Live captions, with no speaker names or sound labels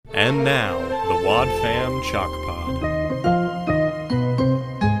And now, the Wad Fam Chalk Pod.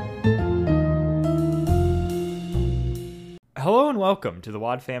 Hello and welcome to the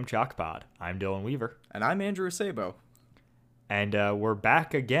Wad Fam Chalk Pod. I'm Dylan Weaver. And I'm Andrew Sabo. And we're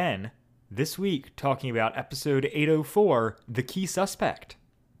back again this week talking about episode 804, The Key Suspect.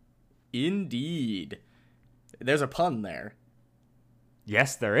 Indeed. There's a pun there.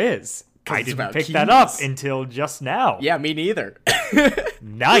 Yes, there is. I didn't pick keys. that up until just now. Yeah, me neither.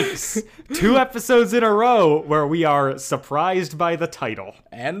 Nice. 2 episodes in a row where we are surprised by the title.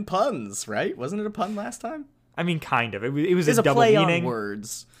 And puns, right? Wasn't it a pun last time? I mean, kind of. It was It's a a double play meaning. on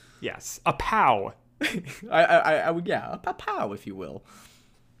words. Yes. A pow. I would, yeah, a pow, if you will.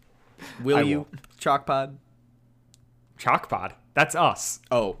 Will you, Chalkpod? Chalkpod. That's us.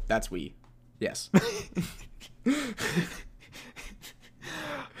 Oh, that's we. Yes.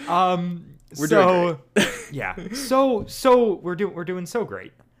 We're doing great. Yeah. So we're doing so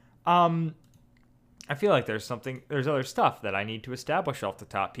great. I feel like there's other stuff that I need to establish off the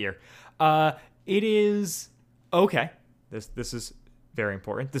top here. It is okay. This is very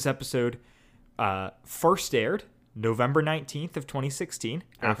important. This episode first aired November 19th of 2016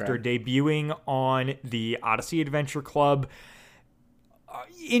 after debuting on the Odyssey Adventure Club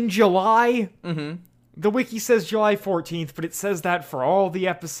in July. Mm-hmm. The wiki says July 14th, but it says that for all the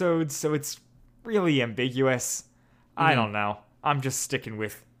episodes, so it's really ambiguous. I don't know. I'm just sticking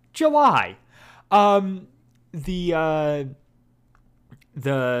with July. It's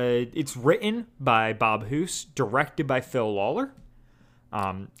written by Bob Hoose, directed by Phil Lawler.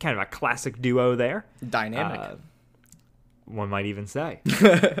 Kind of a classic duo there. Dynamic. One might even say.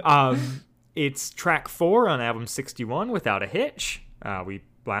 It's track 4 on album 61, Without a Hitch.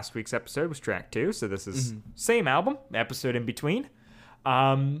 Last week's episode was track 2, so this is same album, episode in between.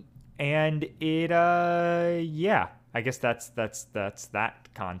 And it, yeah, I guess that's that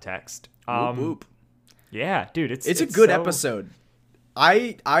context. Whoop, whoop. Yeah, dude, it's a good episode.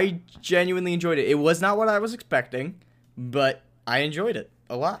 I genuinely enjoyed it. It was not what I was expecting, but I enjoyed it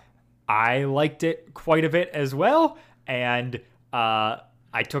a lot. I liked it quite a bit as well, and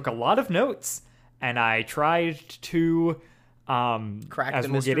I took a lot of notes, and I tried to crack as the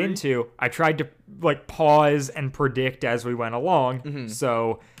we'll mystery. get into, I tried to like pause and predict as we went along.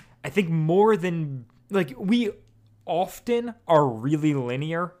 So I think more than like we often are really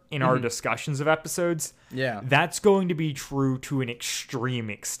linear in our discussions of episodes. Yeah. That's going to be true to an extreme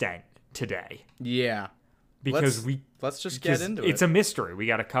extent today. Yeah. Because let's just get into it. It's a mystery. We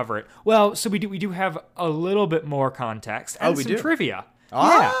got to cover it. Well, so we do have a little bit more context and we some do? trivia.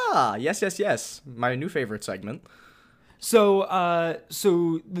 Ah, yes. My new favorite segment. So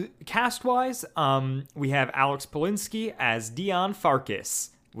cast-wise, we have Alex Polinsky as Dion Farkas.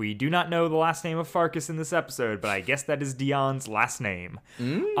 We do not know the last name of Farkas in this episode, but I guess that is Dion's last name.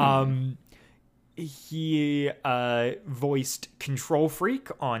 He voiced Control Freak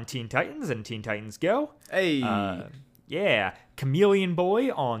on Teen Titans and Teen Titans Go. Hey. Yeah, Chameleon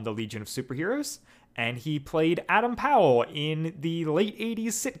Boy on The Legion of Superheroes. And he played Adam Powell in the late 80s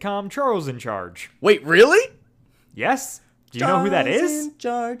sitcom Charles in Charge. Wait, really? Yes? Do you know who that is? In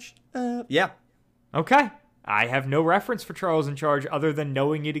charge. Yeah. Okay. I have no reference for Charles in Charge other than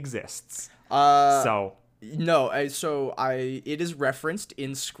knowing it exists. No, it is referenced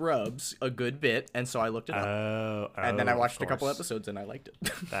in Scrubs a good bit, and so I looked it up. And then I watched a couple episodes and I liked it.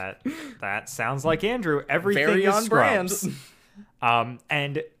 that sounds like Andrew. Everything Very is on Scrubs. brand.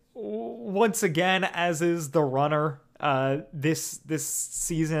 And once again, as is the runner, this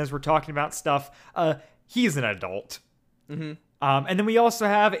season as we're talking about stuff, he's an adult. Mm-hmm. And then we also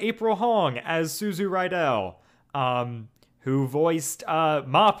have April Hong as Suzu Rydell, who voiced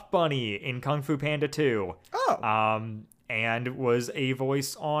Mop Bunny in Kung Fu Panda 2. Oh. And was a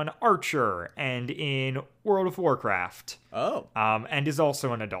voice on Archer and in World of Warcraft. Oh. And is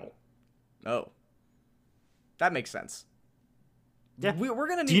also an adult. Oh. That makes sense. Yeah. We're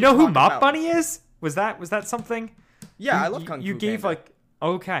gonna need Do you know to who talk Mop about... Bunny is? Was that something? Yeah, I love Kung Fu Panda. You gave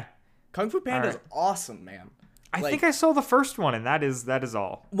okay. Kung Fu Panda is Alright. awesome, man. I think I saw the first one, and that is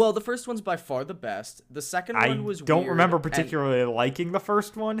all. Well, the first one's by far the best. The second one was I don't weird remember and- particularly liking the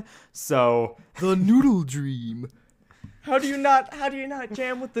first one, so The Noodle Dream. How do you not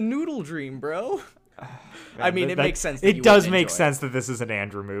jam with the Noodle Dream, bro? I mean, it makes sense. That it does make sense that this is an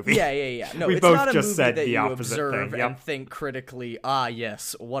Andrew movie. Yeah. No, We it's both not a just movie said that the you opposite observe thing. Yep. and think critically. Ah,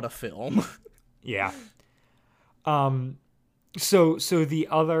 yes, what a film. Yeah. So the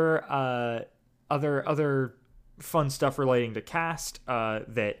other fun stuff relating to cast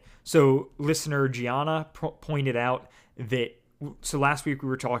listener Gianna pointed out that so last week we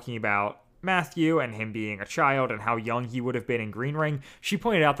were talking about Matthew and him being a child and how young he would have been in Green Ring, she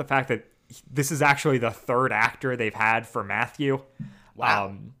pointed out the fact that this is actually the third actor they've had for Matthew.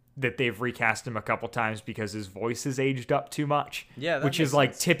 Wow. That they've recast him a couple times because his voice has aged up too much. Yeah, that which makes is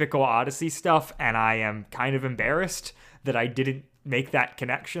like sense. typical Odyssey stuff, and I am kind of embarrassed that I didn't make that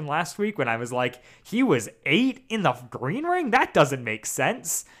connection last week when I was like, he was 8 in the Green Ring? That doesn't make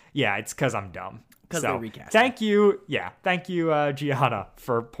sense. Yeah, it's because I'm dumb. 'Cause So, they recast thank you, Gianna,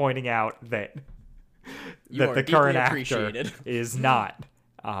 for pointing out that You are the deeply current actor appreciated. is not,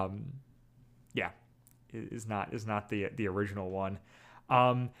 is not the original one.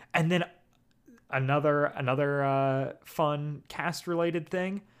 And then another fun cast related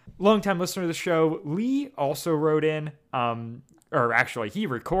thing. Longtime listener of the show, Lee also wrote in, or actually he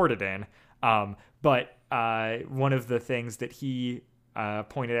recorded in, but one of the things that he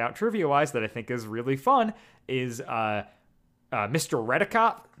pointed out trivia wise that I think is really fun is Mr.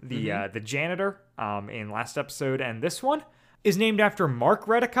 Redicott, the janitor in last episode and this one, is named after Mark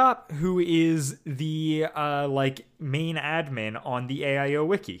Redicott, who is the main admin on the AIO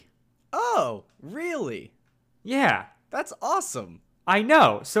wiki. Oh, really? Yeah, That's awesome. I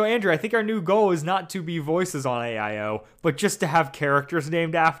know. So Andrew, I think our new goal is not to be voices on AIO, but just to have characters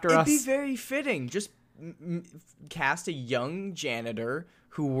named after It'd us. be very fitting. Just cast a young janitor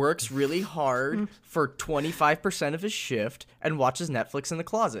who works really hard for 25% of his shift and watches Netflix in the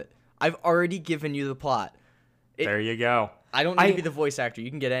closet. I've already given you the plot. There you go. I don't need to be the voice actor. You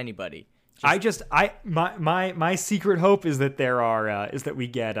can get anybody. My secret hope is that there are we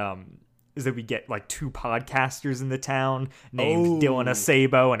get like 2 podcasters in the town named Dylan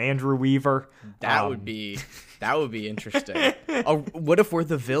Acebo and Andrew Weaver. That would be interesting. What if we're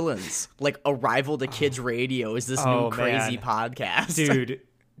the villains? Like Arrival to Kids Radio is this new crazy podcast.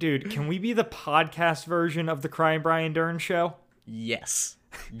 Dude, can we be the podcast version of the Crying Brian Dern show? Yes.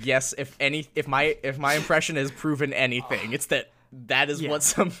 If my impression has proven anything, it's that is what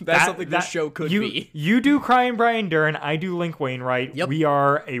something this show could be. You do Crying Brian Dern, I do Link Wainwright. Yep. We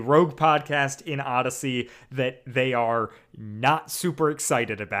are a rogue podcast in Odyssey that they are not super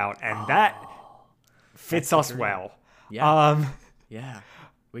excited about, and that fits us well. Yeah. Yeah.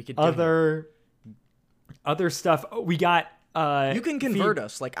 We could do other stuff. We got you can convert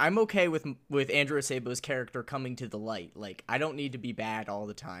us. Like, I'm okay with Andrew Acebo's character coming to the light. Like, I don't need to be bad all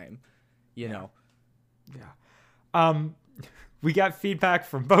the time. You know. Yeah. We got feedback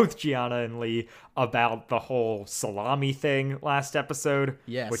from both Gianna and Lee about the whole salami thing last epised,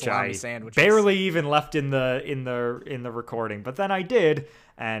 Yeah, which salami I sandwiches. barely even left in the recording, but then I did,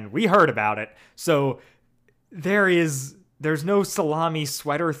 and we heard about it. So there's no salami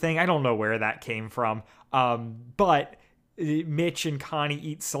sweater thing. I don't know where that came from. But Mitch and Connie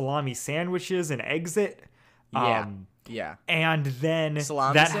eat salami sandwiches and exit. Yeah. And then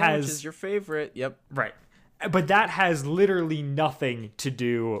Salami that sandwich has is your favorite. Yep. right. But that has literally nothing to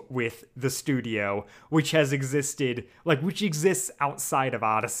do with the studio, which exists outside of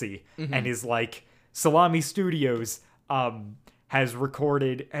Odyssey and is like Salami Studios has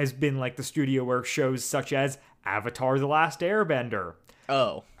been like the studio where shows such as Avatar: The Last Airbender,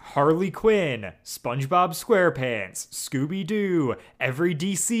 Oh. Harley Quinn, SpongeBob SquarePants, Scooby-Doo, every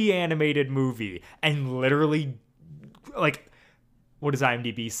DC animated movie, and literally, like, what does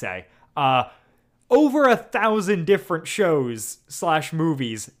IMDb say? Over 1,000 different shows /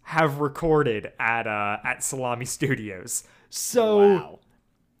 movies have recorded at Salami Studios. So, Wow.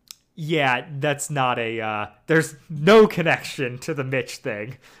 yeah, that's not there's no connection to the Mitch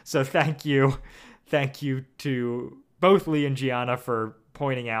thing. So thank you to both Lee and Gianna for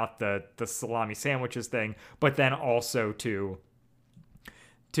pointing out the salami sandwiches thing, but then also to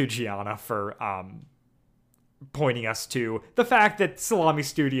Gianna for pointing us to the fact that Salami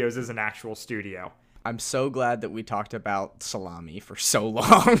Studios is an actual studio. I'm so glad that we talked about salami for so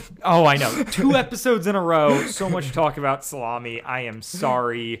long. Oh, I know. 2 episodes in a row, so much talk about salami. I am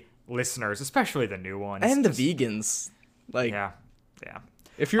sorry, listeners, especially the new ones. And the vegans. Like, yeah.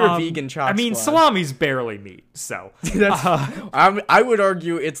 if you're a vegan Chalk I mean, Squad- salami's barely meat, so. I would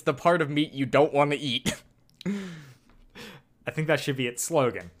argue it's the part of meat you don't want to eat. I think that should be its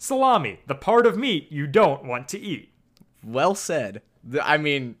slogan. Salami, the part of meat you don't want to eat. Well said. I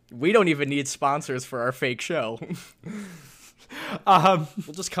mean, we don't even need sponsors for our fake show. We'll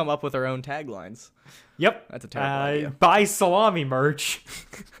just come up with our own taglines. Yep. That's a terrible idea. Buy salami merch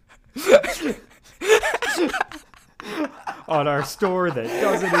on our store that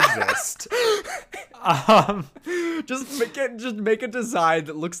doesn't exist. Just make a design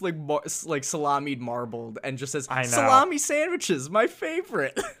that looks like salami marbled and just says I know. salami sandwiches, my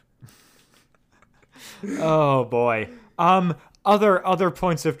favorite. Oh boy. Other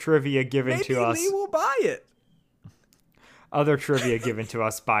points of trivia given Maybe to us. Lee will buy it. Other trivia given to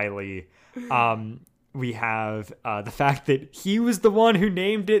us by Lee. We have the fact that he was the one who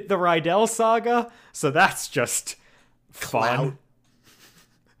named it the Rydell Saga, so that's just fun.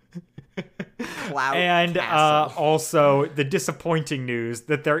 Clout And Castle. also the disappointing news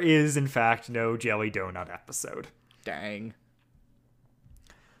that there is, in fact, no Jelly Donut episode. Dang.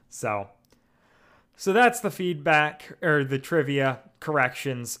 So that's the feedback, or the trivia,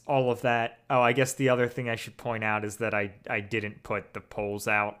 corrections, all of that. Oh, I guess the other thing I should point out is that I didn't put the polls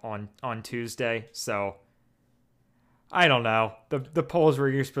out on Tuesday, so I don't know. The polls where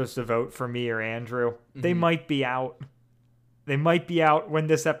you're supposed to vote for me or Andrew, they might be out. They might be out when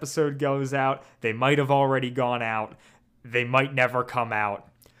this episode goes out. They might have already gone out. They might never come out.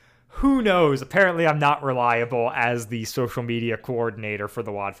 Who knows? Apparently, I'm not reliable as the social media coordinator for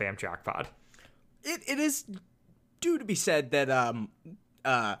the Wad Fam Chalk Pod. It is due to be said that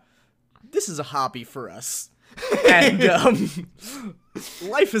this is a hobby for us. And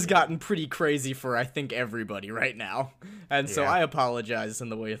life has gotten pretty crazy for, I think, everybody right now. And so Yeah. I apologize in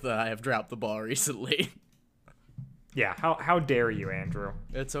the way that I have dropped the ball recently. Yeah, how dare you, Andrew?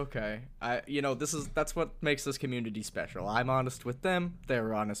 It's okay. That's what makes this community special. I'm honest with them,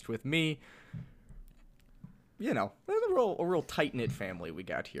 they're honest with me. You know, they're a real tight-knit family we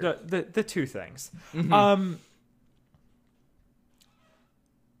got here. The two things.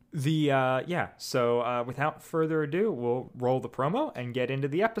 So without further ado, we'll roll the promo and get into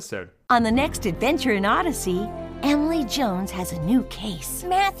the episode. On the next adventure in Odyssey, Emily Jones has a new case.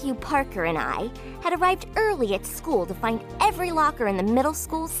 Matthew Parker and I had arrived early at school to find every locker in the middle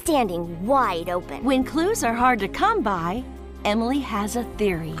school standing wide open. When clues are hard to come by, Emily has a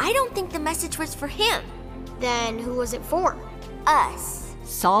theory. I don't think the message was for him. Then who was it for? Us.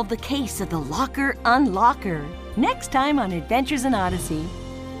 Solve the case of the Locker Unlocker. Next time on Adventures in Odyssey.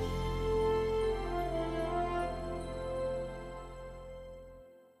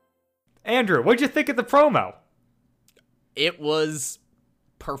 Andrew, what'd you think of the promo? It was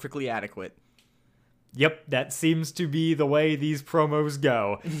perfectly adequate. Yep, that seems to be the way these promos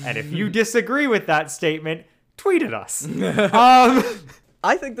go. And if you disagree with that statement, tweet at us.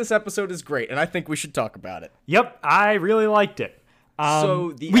 I think this episode is great, and I think we should talk about it. Yep, I really liked it.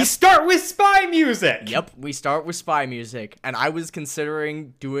 We start with spy music. Yep, we start with spy music, and I was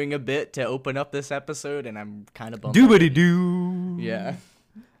considering doing a bit to open up this episode, and I'm kind of bummed. Doobity-doo. Yeah.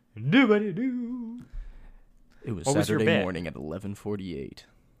 Doobity-doo. It was What was your Saturday bit? morning at 11:48.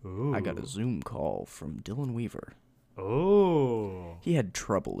 Ooh. I got a Zoom call from Dylan Weaver. Oh. He had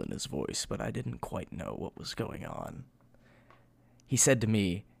trouble in his voice, but I didn't quite know what was going on. He said to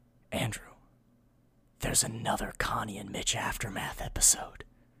me, "Andrew, there's another Connie and Mitch Aftermath episode."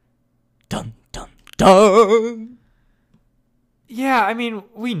 Dun, dun, dun! Yeah, I mean,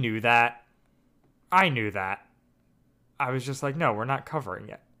 we knew that. I knew that. I was just like, no, we're not covering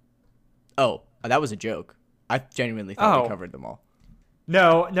it. Oh, that was a joke. I genuinely thought Oh. we covered them all.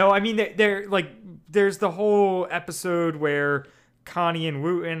 No, I mean, they're like, there's the whole episode where Connie and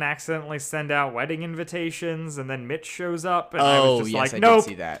Wooten accidentally send out wedding invitations, and then Mitch shows up, and I was just like, I nope, did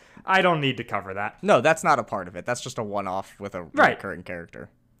see that. I don't need to cover that. No, that's not a part of it. That's just a one-off with a Right. recurring character.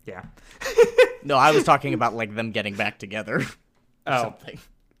 Yeah. No, I was talking about, like, them getting back together. Or Oh. something.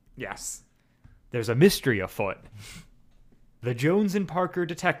 Yes. There's a mystery afoot. The Jones and Parker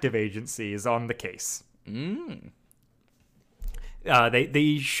Detective Agency is on the case.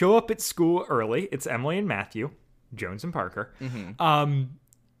 They show up at school early. It's Emily and Matthew, Jones and Parker.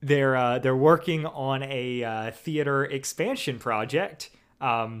 They're working on a theater expansion project,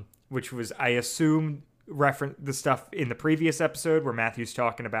 which was, I assume, the stuff in the previous episode where Matthew's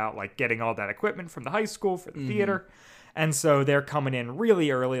talking about like getting all that equipment from the high school for the theater. And so they're coming in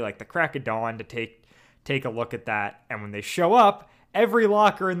really early, like the crack of dawn, to take a look at that. And when they show up, every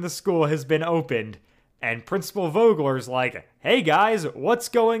locker in the school has been opened. And Principal Vogler's like, "Hey guys, what's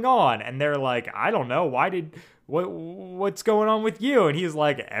going on?" And they're like, "I don't know. What's going on with you?" And he's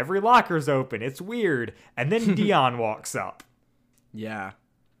like, "Every locker's open. It's weird." And then Dion walks up. Yeah.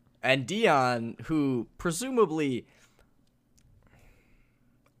 And Dion, who presumably...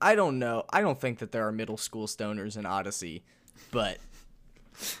 I don't know. I don't think that there are middle school stoners in Odyssey, but...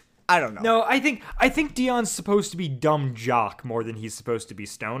 I don't know. No, I think Dion's supposed to be dumb jock more than he's supposed to be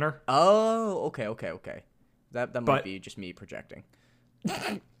stoner. Oh, okay. That might But- be just me projecting.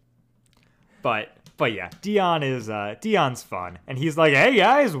 But yeah, Dion's fun. And he's like, "Hey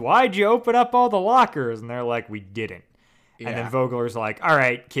guys, why'd you open up all the lockers?" And they're like, "We didn't." And Yeah. then Vogler's like, "All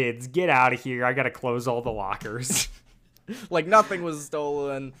right, kids, get out of here. I gotta close all the lockers." Like, nothing was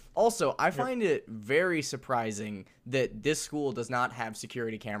stolen. Also, I find it very surprising that this school does not have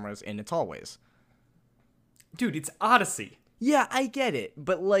security cameras in its hallways. Dude, it's Odyssey. Yeah, I get it.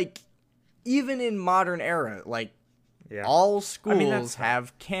 But, like, even in modern era, like, Yeah. all schools that's fine.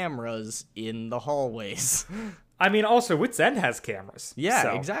 have cameras in the hallways. I mean, also, Wits End has cameras. Yeah,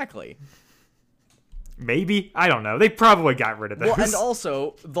 so exactly. Maybe? I don't know. They probably got rid of those. Well, and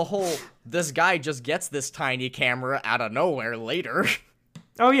also, the whole, this guy just gets this tiny camera out of nowhere later.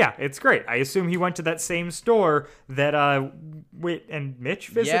 Oh, yeah, it's great. I assume he went to that same store that Wit and Mitch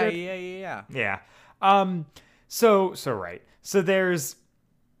visited. Yeah. Yeah. So right. So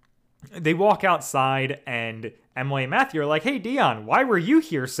they walk outside and Emily and Matthew are like, "Hey, Dion, why were you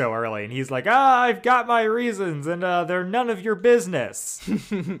here so early?" And he's like, "I've got my reasons and they're none of your business."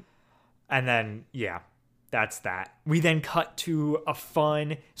 And then, yeah, that's that. We then cut to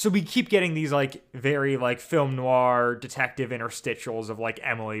so we keep getting these like very like film noir detective interstitials of like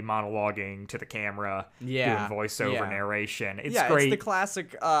Emily monologuing to the camera, Yeah, doing voiceover yeah. narration. It's Yeah, great. it's the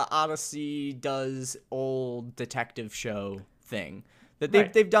classic Odyssey does old detective show thing that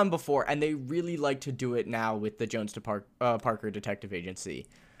Right. they've done before, and they really like to do it now with the Jones to Parker Detective Agency.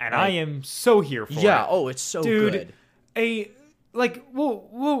 And I am so here for it. Yeah, oh, it's so Dude, good.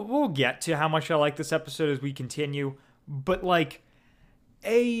 we'll get to how much I like this episode as we continue, but like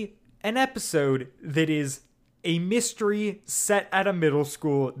an episode that is a mystery set at a middle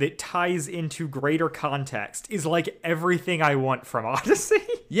school that ties into greater context is like everything I want from Odyssey.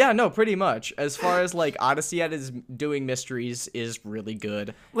 Yeah, no, pretty much. As far as like Odyssey at is doing mysteries is really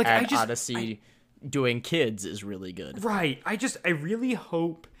good. Like, and Odyssey doing kids is really good. Right. I really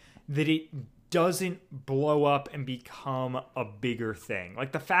hope that it doesn't blow up and become a bigger thing.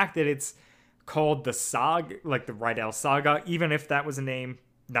 Like the fact that it's called the Saga, like the Rydell Saga, even if that was a name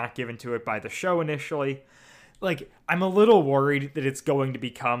not given to it by the show initially. Like, I'm a little worried that it's going to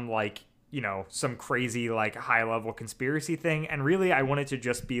become like, you know, some crazy like high level conspiracy thing. And really, I want it to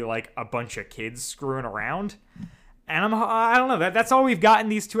just be like a bunch of kids screwing around. And I don't know, that's all we've got in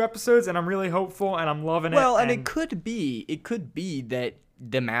these 2 episodes, and I'm really hopeful and I'm loving it. Well, and it could be that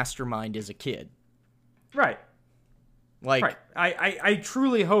the mastermind is a kid. Right. Like, Right. I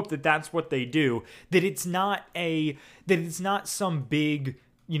truly hope that that's what they do. That it's not some big,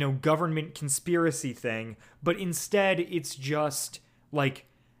 you know, government conspiracy thing, but instead it's just like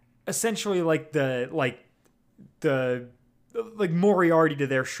essentially like the Moriarty to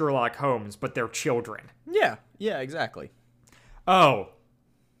their Sherlock Holmes, but they're children. yeah, exactly. Oh.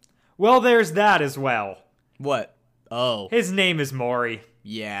 Well, there's that as well. What? Oh, His name is Maury.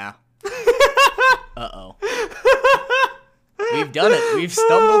 yeah. Uh-oh. We've done it. We've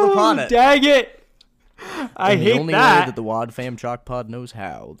stumbled upon it. Dang it. I In the hate only that. way that the Wad Fam Chalk Pod knows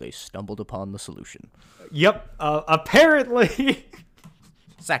how, they stumbled upon the solution. Yep. Apparently.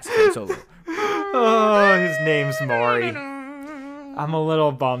 Saxophone solo. Oh, his name's Maury. I'm a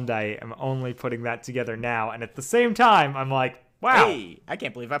little bummed I am only putting that together now, and at the same time, I'm like, wow, Hey, I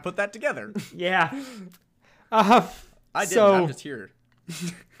can't believe I put that together. yeah. I didn't. So- I'm just here.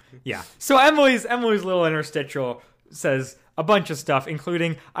 Yeah. So Emily's little interstitial says a bunch of stuff,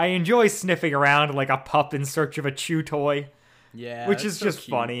 including, I enjoy sniffing around like a pup in search of a chew toy, Yeah, which that's is so just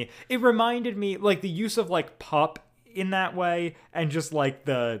cute. funny. It reminded me, like, the use of, like, pup in that way, and just, like,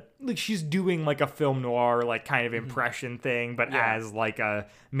 she's doing, like, a film noir, like, kind of impression thing, but Yeah. as, like, a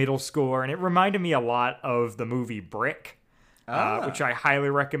middle schooler, and it reminded me a lot of the movie Brick, which I highly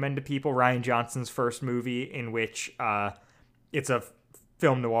recommend to people. Rian Johnson's first movie, in which it's a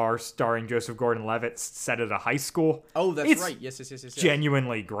film noir starring Joseph Gordon-Levitt set at a high school. Oh, that's It's right. Yes.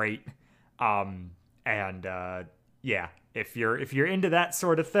 genuinely great. Yeah, if you're into that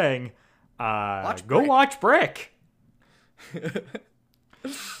sort of thing, go Brick. watch Brick.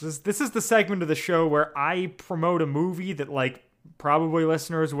 This is the segment of the show where I promote a movie that like probably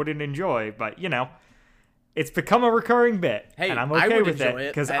listeners wouldn't enjoy, but you know, it's become a recurring bit, Hey, and I'm I okay would with enjoy it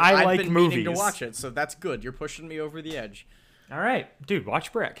because and I I've like been movies. meaning to watch it, so that's good. You're pushing me over the edge. All right, dude,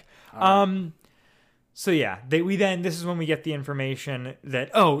 watch Brick. So yeah, this is when we get the information that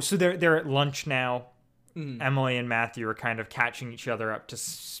so they're at lunch now. Emily and Matthew are kind of catching each other up to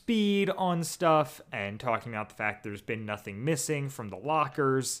speed on stuff and talking about the fact there's been nothing missing from the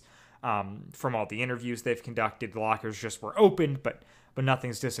lockers. From all the interviews they've conducted, the lockers just were opened, but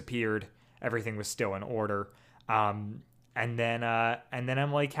nothing's disappeared. Everything was still in order. And then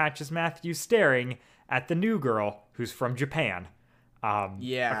Emily catches Matthew staring at the new girl who's from Japan.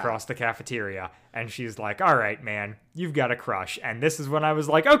 Across the cafeteria, and she's like, all right, man, you've got a crush. And this is when I was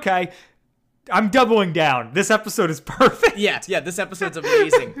like, okay, I'm doubling down. This episode is perfect. Yeah, this episode's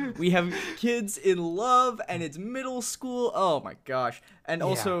amazing. We have kids in love, and it's middle school. Oh my gosh. And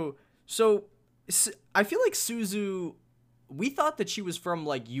also, I feel like Suzu, we thought that she was from,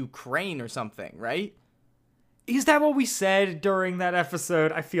 like, Ukraine or something, right? Is that what we said during that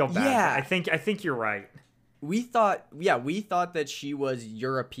episode? I feel bad. Yeah. I think you're right. We thought that she was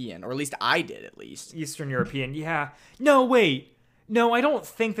European, or at least I did, at least. Eastern European, yeah. No, wait. No, I don't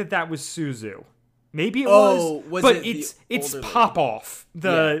think that was Suzu. Maybe it was but it it's older Popoff,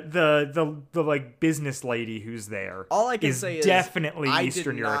 the like business lady who's there. All I can say is definitely I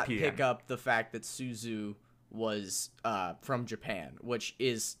Eastern did not European. pick up the fact that Suzu was from Japan, which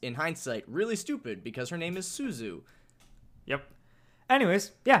is, in hindsight, really stupid because her name is Suzu. Yep.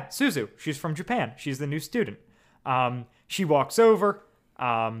 Anyways, yeah, Suzu. She's from Japan. She's the new student. She walks over,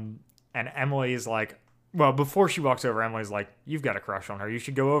 and Emily is like, well, before she walks over, Emily's like, you've got a crush on her. You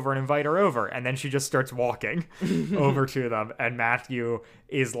should go over and invite her over. And then she just starts walking over to them. And Matthew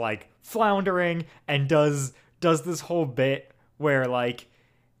is like floundering and does this whole bit where like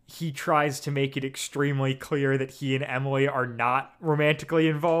he tries to make it extremely clear that he and Emily are not romantically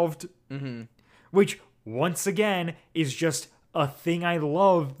involved. Mm-hmm. Which, once again, is just a thing I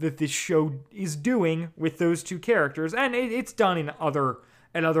love that this show is doing with those two characters. And it's done in other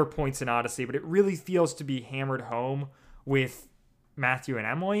points in Odyssey, but it really feels to be hammered home with Matthew and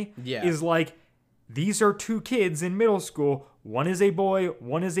Emily. Yeah. Is like, these are two kids in middle school. One is a boy,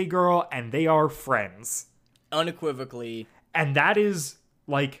 one is a girl, and they are friends. Unequivocally. And that is,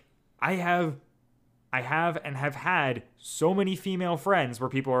 like, I have and have had so many female friends where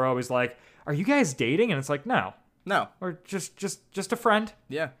people are always like, are you guys dating? And it's like, no. Or just a friend.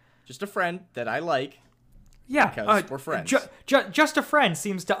 Yeah. Just a friend that I like. Yeah, because we're friends. Just a friend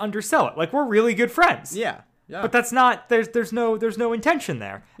seems to undersell it. Like, we're really good friends. Yeah. But that's not. There's no intention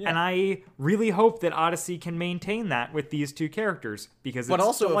there. Yeah. And I really hope that Odyssey can maintain that with these two characters because. But it's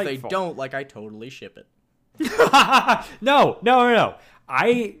also, delightful. if they don't, like, I totally ship it. No.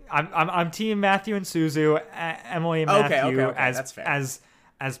 I'm team Matthew and Suzu, Emily and Matthew okay. That's fair.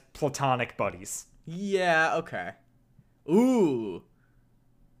 as platonic buddies. Yeah. Okay. Ooh.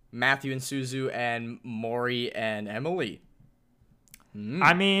 Matthew and Suzu and Mori and Emily.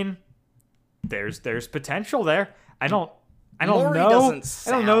 I mean, there's potential there. I don't Mori know. Doesn't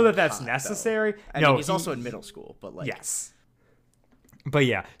I don't know that sound that's hot, necessary. I mean, he's also in middle school, but like yes. But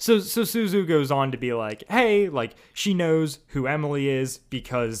yeah, so Suzu goes on to be like, hey, like she knows who Emily is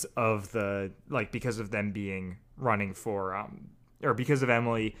because of them being running for or because of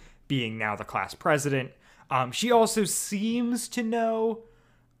Emily being now the class president. She also seems to know.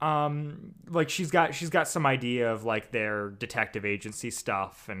 Like she's got some idea of like their detective agency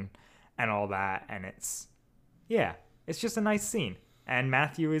stuff and all that, and it's just a nice scene. And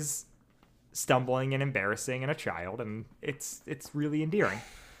Matthew is stumbling and embarrassing and a child, and it's really endearing.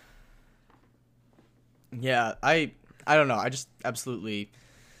 Yeah, I don't know. I just absolutely.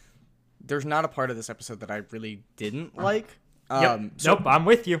 There's not a part of this episode that I really didn't like. Nope, I'm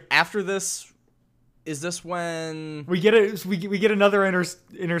with you. After this. Is this when we get another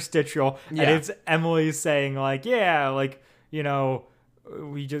interstitial, yeah. And it's Emily saying like, yeah, like, you know,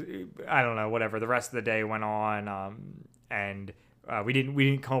 we just, I don't know, whatever. The rest of the day went on, and we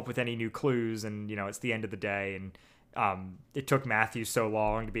didn't come up with any new clues, and you know, it's the end of the day, and it took Matthew so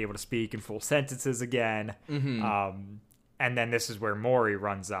long to be able to speak in full sentences again, and then this is where Mori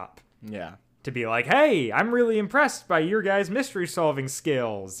runs up, to be like, hey, I'm really impressed by your guys' mystery solving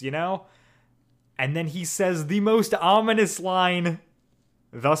skills, you know. And then he says the most ominous line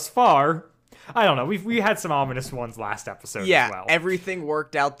thus far. I don't know. We had some ominous ones last episode as well. Yeah, everything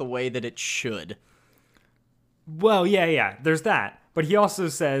worked out the way that it should. Well, yeah, there's that. But he also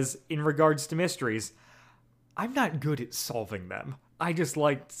says, in regards to mysteries, I'm not good at solving them. I just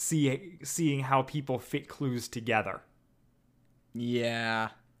like seeing how people fit clues together. Yeah,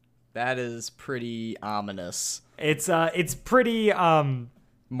 that is pretty ominous. It's pretty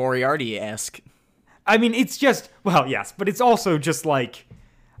Moriarty-esque. I mean, it's just, well, yes, but it's also just like,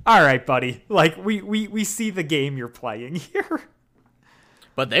 all right, buddy, like we see the game you're playing here.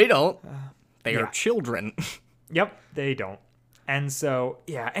 But they don't. They are children. Yep, they don't. And so,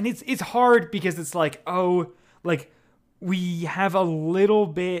 yeah, and it's hard because it's like, oh, like we have a little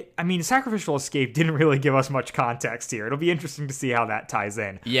bit, I mean, Sacrificial Escape didn't really give us much context here. It'll be interesting to see how that ties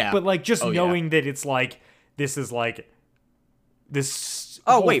in. Yeah. But like just knowing that it's like, this is like, this.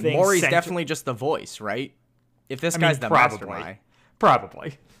 Oh, wait, Maury's definitely just the voice, right? If this guy's the mastermind.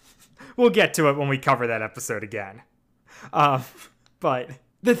 Probably. We'll get to it when we cover that episode again. But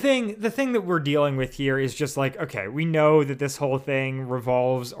the thing that we're dealing with here is just like, okay, we know that this whole thing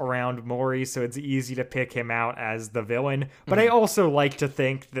revolves around Maury, so it's easy to pick him out as the villain. But I also like to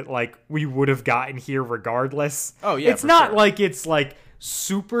think that like we would have gotten here regardless. Oh, yeah, it's for not sure. like it's like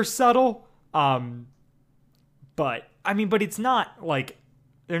super subtle. But I mean, but it's not like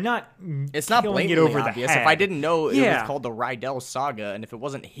they're not. It's not killing blatantly it over obvious. the head. If I didn't know it Yeah. was called the Rydell Saga, and if it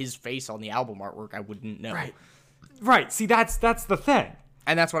wasn't his face on the album artwork, I wouldn't know. Right. See, that's the thing.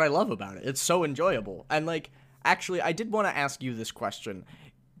 And that's what I love about it. It's so enjoyable. And, like, actually, I did want to ask you this question.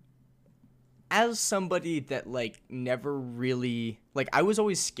 As somebody that, like, never really... Like, I was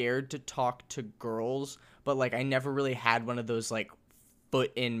always scared to talk to girls, but, like, I never really had one of those, like,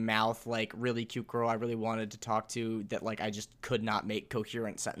 foot-in-mouth, like, really cute girl I really wanted to talk to that, like, I just could not make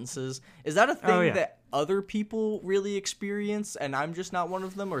coherent sentences. Is that a thing yeah. that other people really experience, and I'm just not one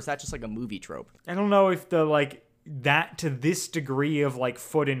of them, or is that just, like, a movie trope? I don't know if the like that to this degree of like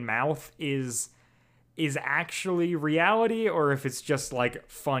foot in mouth is actually reality or if it's just like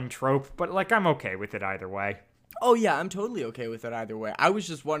fun trope, but like I'm okay with it either way. Oh yeah, I'm totally okay with it either way. I was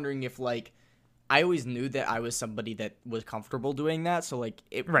just wondering if like I always knew that I was somebody that was comfortable doing that, so like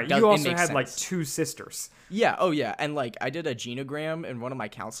it Right. does, You it also makes had like sense. 2 sisters. Yeah, oh yeah, and like I did a genogram in one of my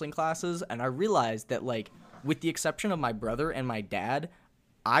counseling classes, and I realized that like with the exception of my brother and my dad,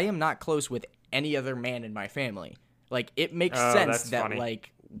 I am not close with any other man in my family. Like it makes Oh, sense that's that funny.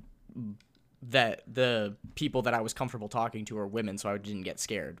 like that the people that I was comfortable talking to are women, so I didn't get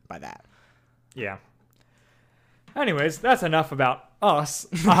scared by that. Yeah. Anyways, that's enough about us.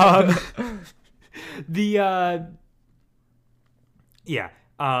 I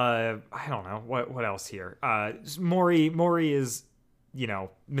don't know what else here. Maury is,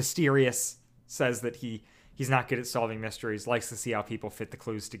 mysterious, says that he's not good at solving mysteries, likes to see how people fit the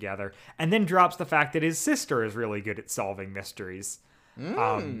clues together, and then drops the fact that his sister is really good at solving mysteries.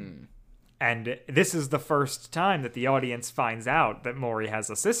 And this is the first time that the audience finds out that Maury has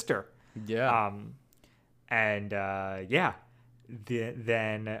a sister. Yeah. Then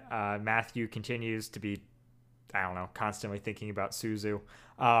Matthew continues to be, I don't know, constantly thinking about Suzu.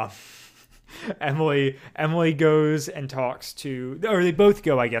 Emily goes and talks to, or they both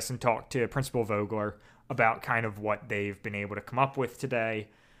go, I guess, and talk to Principal Vogler about kind of what they've been able to come up with today.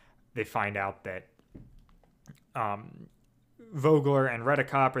 They find out that Vogler and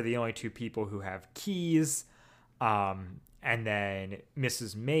Redekop are the only 2 people who have keys. And then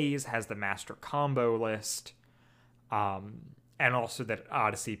Mrs. Mays has the master combo list. And also that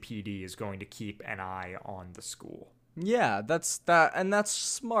Odyssey PD is going to keep an eye on the school. Yeah, that's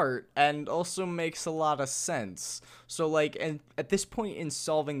smart and also makes a lot of sense. So like, and at this point in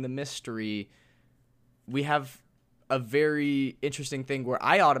solving the mystery, we have a very interesting thing where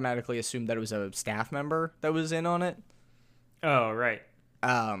I automatically assumed that it was a staff member that was in on it. Oh, right.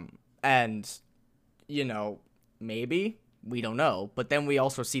 And maybe, we don't know, but then we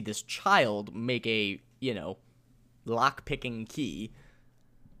also see this child make a, lock-picking key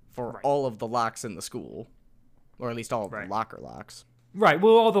for all of the locks in the school. Or at least all of the locker locks. Right,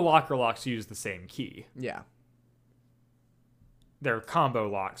 well, all the locker locks use the same key. Yeah. They're combo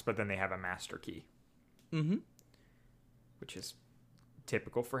locks, but then they have a master key. Mm-hmm. Which is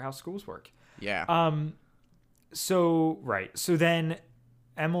typical for how schools work. Yeah. So then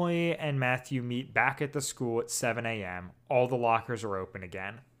Emily and Matthew meet back at the school at 7 a.m. All the lockers are open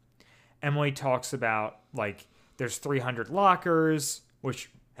again. Emily talks about, like, there's 300 lockers, which,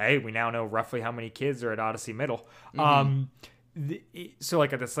 hey, we now know roughly how many kids are at Odyssey Middle. So,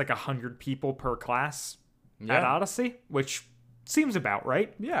 like, that's like 100 people per class at Odyssey, which seems about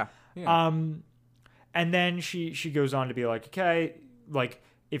right. Yeah. And then she goes on to be like, okay, like,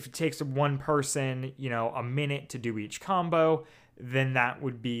 if it takes one person, a minute to do each combo, then that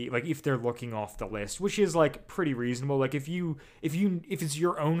would be like if they're looking off the list, which is like pretty reasonable. Like if it's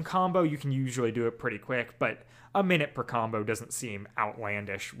your own combo, you can usually do it pretty quick, but a minute per combo doesn't seem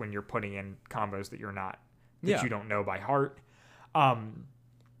outlandish when you're putting in combos that you don't know by heart.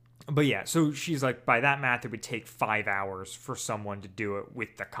 But yeah, so she's like, by that math, it would take 5 hours for someone to do it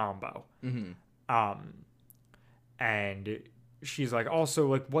with the combo. And she's like, also,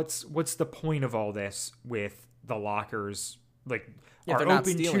 like, what's the point of all this with the lockers? Like, are they're not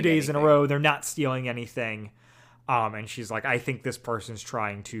open 2 stealing days in a anything. row. They're not stealing anything. And she's like, I think this person's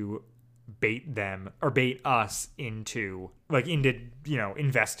trying to bait us into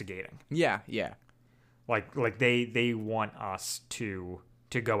investigating. Yeah. Like they want us to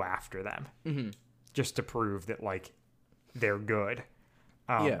go after them, just to prove that like they're good.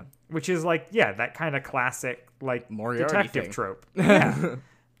 Which is like that kind of classic like Moriarty detective thing. trope. Yeah.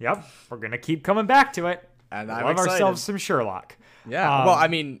 Yep, we're gonna keep coming back to it. And I'm Love excited. ourselves some Sherlock. Yeah. Well, I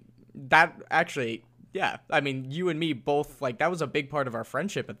mean, that actually, yeah. I mean, you and me both, like, that was a big part of our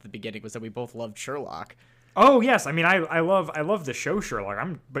friendship at the beginning, was that we both loved Sherlock. Oh yes, I mean I love the show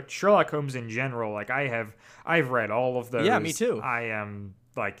Sherlock. But Sherlock Holmes in general, like I've read all of those. Yeah, me too. I am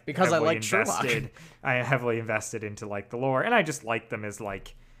like Because I heavily like Sherlock. I am heavily invested into like the lore, and I just like them as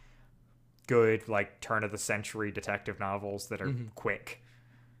like good like turn of the century detective novels that are quick.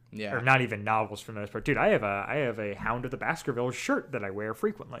 Yeah. Or not even novels for the most part. Dude, I have a Hound of the Baskervilles shirt that I wear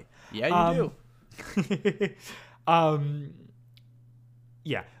frequently. Yeah, you do.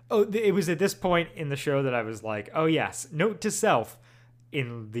 Yeah. Oh, it was at this point in the show that I was like, oh yes, note to self,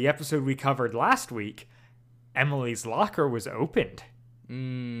 in the episode we covered last week, Emily's locker was opened.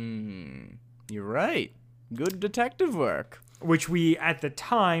 You're right. Good detective work. Which we, at the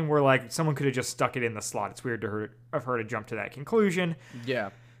time, were like, someone could have just stuck it in the slot. It's weird of her to jump to that conclusion. Yeah.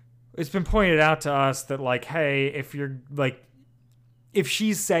 It's been pointed out to us that, like, hey, if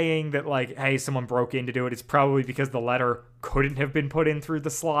she's saying that, like, hey, someone broke in to do it, it's probably because the letter couldn't have been put in through the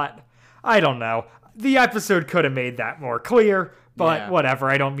slot. I don't know. The episode could have made that more clear, but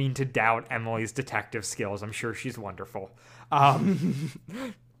whatever. I don't mean to doubt Emily's detective skills. I'm sure she's wonderful.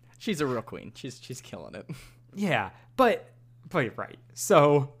 She's a real queen. She's killing it. Yeah, but you're right.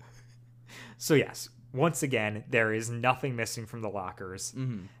 So yes, once again, there is nothing missing from the lockers.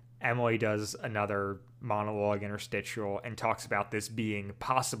 Emily does another monologue interstitial and talks about this being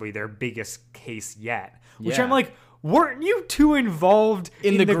possibly their biggest case yet. Which Yeah. I'm like, weren't you two involved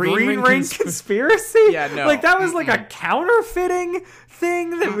in the Green Ring Ring conspiracy? Yeah, no. Like, that was like a counterfeiting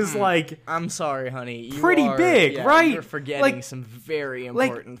thing that was like... I'm sorry, honey. You Pretty are- big, yeah, right? You're forgetting Like- some very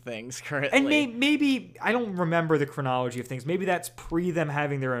important things currently. And maybe, I don't remember the chronology of things. Maybe that's pre them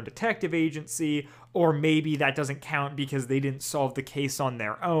having their own detective agency, or maybe that doesn't count because they didn't solve the case on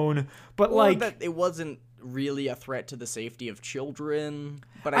their own. But Or like, that it wasn't really a threat to the safety of children.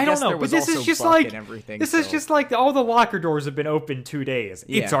 But I I guess don't know. there But was this also is just Buck like and everything. this is so- just like all the locker doors have been open 2 days.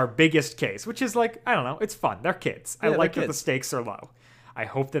 It's Yeah. our biggest case, which is like, I don't know. It's fun. They're kids. I Yeah, like they're that the kids. stakes are low. I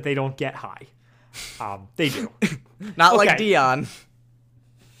hope that they don't get high. They do. not Okay. like Dion.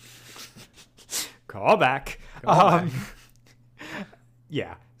 Call back.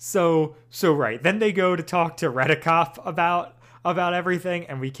 Yeah. So right. Then they go to talk to Redikoff about everything,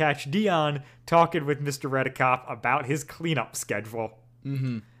 and we catch Dion talking with Mr. Redikoff about his cleanup schedule.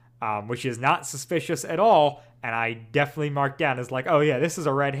 Which is not suspicious at all, and I definitely marked down as like, oh yeah, this is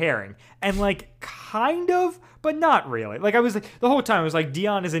a red herring. And like, kind of, but not really. Like, I was like, the whole time I was like,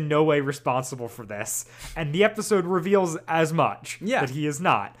 Dion is in no way responsible for this, and the episode reveals as much Yeah. that he is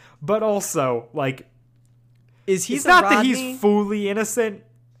not. But also, like, Is he it's the not that Rodney? he's fully innocent.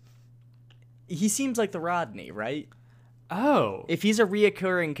 He seems like the Rodney, right? Oh, If he's a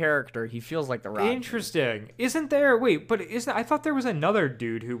reoccurring character, he feels like the Rodney. interesting. Isn't there? Wait, but isn't? I thought there was another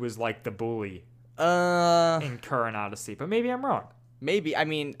dude who was like the bully in Current Odyssey, but maybe I'm wrong. Maybe. I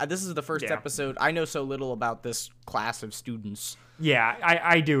mean, this is the first Yeah. episode. I know so little about this class of students. Yeah,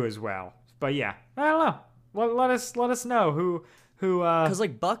 I do as well. But yeah, I don't know. Let us know who Because,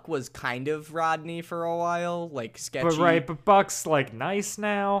 like, Buck was kind of Rodney for a while, like, sketchy. but Buck's like nice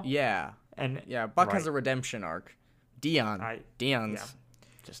now. Yeah. And Yeah, Buck has right. a redemption arc. Dion's yeah.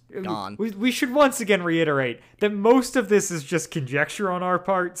 just gone. We should once again reiterate that most of this is just conjecture on our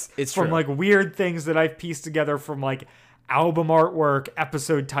parts. It's from true. like weird things that I've pieced together from like album artwork,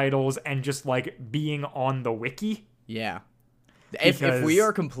 episode titles, and just like being on the wiki. Yeah. If Because- we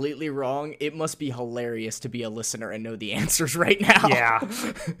are completely wrong, it must be hilarious to be a listener and know the answers right now. Yeah.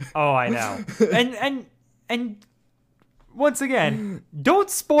 Oh, I know. And once again, don't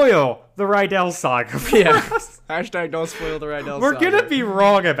spoil the Rydell saga. for Yeah. us. Hashtag don't spoil the Rydell We're saga. gonna be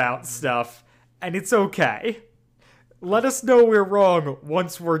wrong about stuff, and it's okay. Let us know we're wrong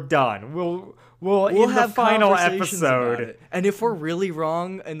once we're done. We'll in the have final conversations about episode. it. And if we're really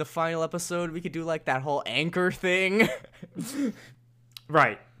wrong in the final episode, we could do like that whole anchor thing.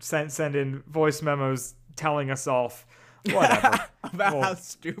 Right. Send in voice memos telling us off. Whatever. About Well, how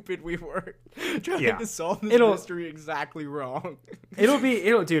stupid we were trying Yeah. to solve this It'll- mystery exactly wrong. it'll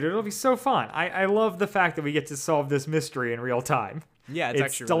be so fun. I love the fact that we get to solve this mystery in real time. Yeah, it's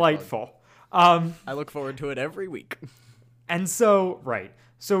actually really delightful. I look forward to it every week. And so, right.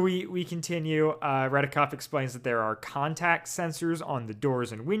 So we continue. Redikoff explains that there are contact sensors on the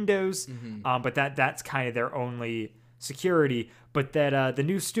doors and windows, but that's kind of their only security. But that the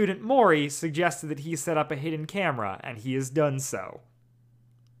new student Maury suggested that he set up a hidden camera, and he has done so.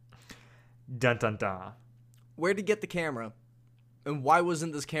 Dun dun dun. Where'd he get the camera? And why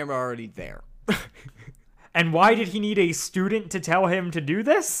wasn't this camera already there? And why did he need a student to tell him to do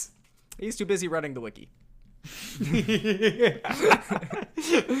this? He's too busy running the wiki.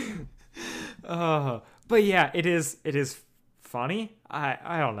 But yeah, it is funny.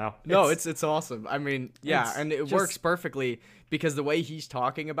 I don't know. No, it's awesome. I mean, yeah, it's and it just- works perfectly because the way he's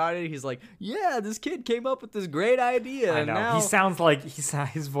talking about it, he's like, "Yeah, this kid came up with this great idea." I and know. Now... He sounds like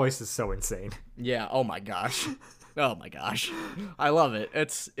his voice is so insane. Yeah. Oh my gosh. Oh my gosh. I love it.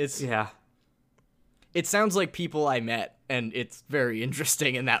 It's Yeah. It sounds like people I met, and it's very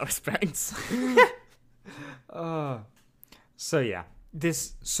interesting in that respect. So yeah,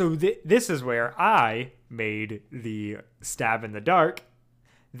 this is where I made the stab in the dark.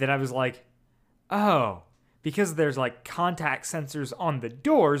 That I was like, oh, because there's like contact sensors on the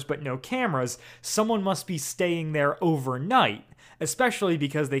doors but no cameras, someone must be staying there overnight. Especially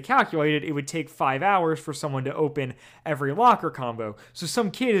because they calculated it would take 5 hours for someone to open every locker combo. So some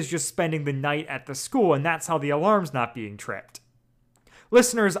kid is just spending the night at the school, and that's how the alarm's not being tripped.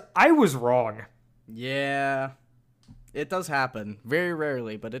 Listeners, I was wrong. Yeah. It does happen. Very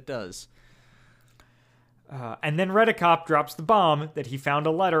rarely, but it does. And then Redicop drops the bomb that he found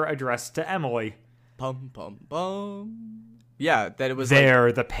a letter addressed to Emily. Pum, pum, pum. Yeah, that it was like,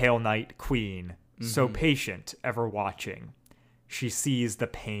 There, the pale night queen, so patient, ever watching. She sees the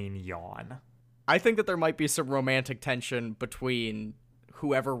pain yawn. I think that there might be some romantic tension between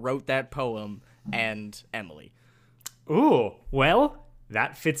whoever wrote that poem and Emily. Ooh, well,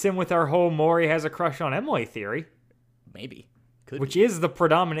 that fits in with our whole Maury has a crush on Emily theory. Maybe. Could Which be. is the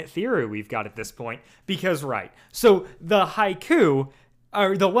predominant theory we've got at this point. Because, right, so the haiku,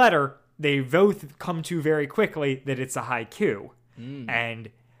 or the letter, they both come to very quickly that it's a haiku. And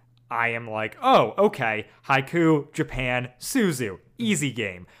I am like, oh, okay, haiku, Japan, Suzu, easy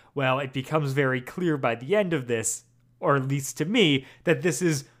game. Well, it becomes very clear by the end of this, or at least to me, that this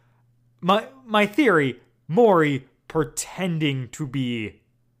is my theory, Maury pretending to be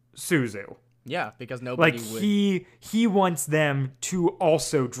Suzu. Yeah, because nobody Like would. he wants them to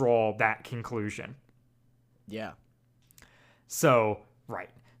also draw that conclusion. Yeah. So, right.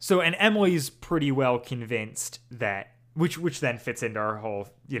 So, and Emily's pretty well convinced that, which then fits into our whole,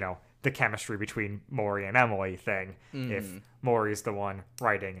 the chemistry between Maury and Emily thing. If Maury's the one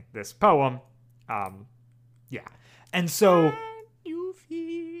writing this poem. Yeah. And so, You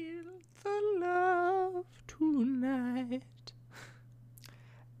feel the love tonight.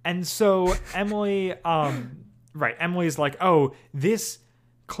 And so Emily, Emily's like, oh, this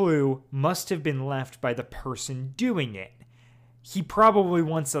clue must have been left by the person doing it. He probably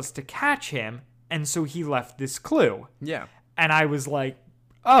wants us to catch him, and so he left this clue. Yeah. And I was like,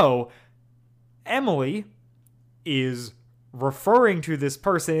 oh, Emily is referring to this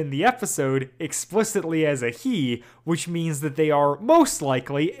person in the episode explicitly as a he, which means that they are most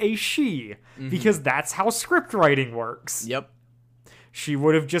likely a she, because that's how script writing works. Yep. She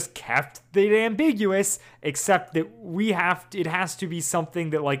would have just kept it ambiguous, except that it has to be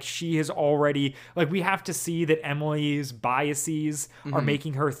something that, like, she has already, like, we have to see that Emily's biases are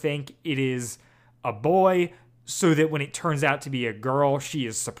making her think it is a boy, so that when it turns out to be a girl, she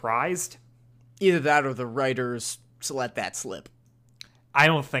is surprised. Either that or the writers let that slip. I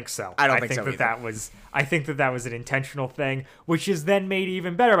don't think so. I don't think so I think that was an intentional thing, which is then made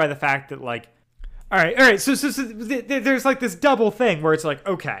even better by the fact that, like, all right. So there's like this double thing where it's like,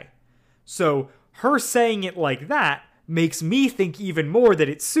 okay, so her saying it like that makes me think even more that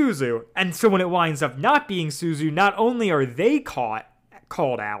it's Suzu. And so when it winds up not being Suzu, not only are they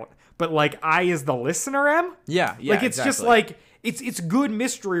called out, but like I as the listener am. Yeah. Like it's just like it's good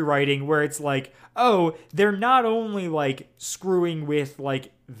mystery writing where it's like, oh, they're not only like screwing with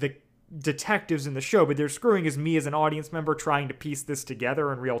like the detectives in the show, but they're screwing as me as an audience member trying to piece this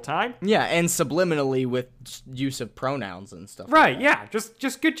together in real time. Yeah, and subliminally with use of pronouns and stuff. Right, yeah.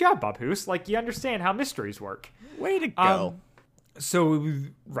 Just good job, Bob Hoos. Like, you understand how mysteries work. Way to go. So,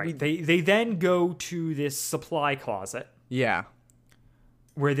 right, they then go to this supply closet Yeah.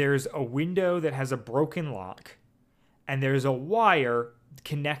 where there's a window that has a broken lock, and there's a wire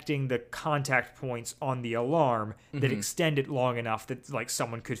connecting the contact points on the alarm that extend it long enough that like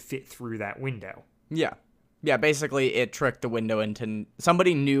someone could fit through that window. Yeah. Yeah, basically it tricked the window into...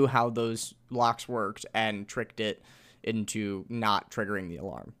 Somebody knew how those locks worked and tricked it into not triggering the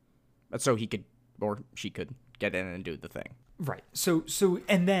alarm. So he could, or she could, get in and do the thing. Right. So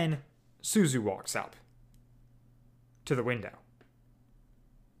and then Suzu walks up to the window.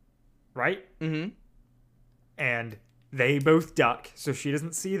 Right? Mm-hmm. And they both duck, so she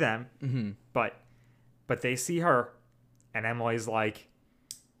doesn't see them. Mm-hmm. But they see her, and Emily's like,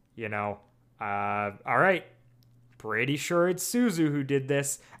 all right, pretty sure it's Suzu who did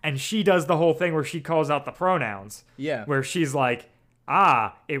this. And she does the whole thing where she calls out the pronouns. Yeah. Where she's like,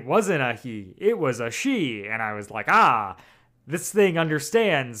 it wasn't a he, it was a she. And I was like, this thing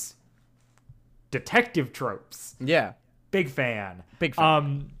understands detective tropes. Yeah. Big fan. Big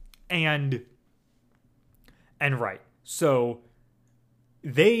fan. And right. So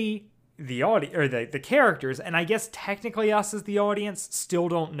the audience, or the characters, and I guess technically us as the audience still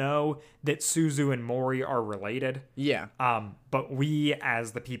don't know that Suzu and Mori are related. Yeah. But we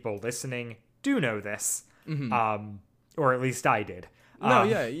as the people listening do know this. Mm-hmm. Or at least I did. No,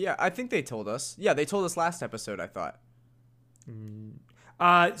 yeah. I think they told us. Yeah, they told us last episode, I thought.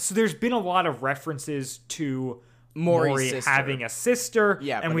 So there's been a lot of references to Mori's Mori sister. having a sister,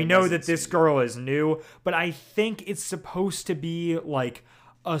 Yeah, and but we it know wasn't that this Suzu. girl is new, but I think it's supposed to be like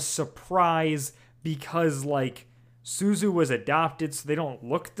a surprise because like Suzu was adopted, so they don't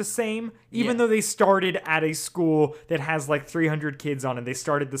look the same, even Yeah. though they started at a school that has like 300 kids on it. They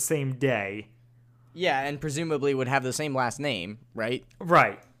started the same day. Yeah, and presumably would have the same last name, right?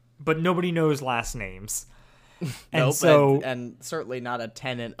 Right. But nobody knows last names. And Nope, so and certainly not a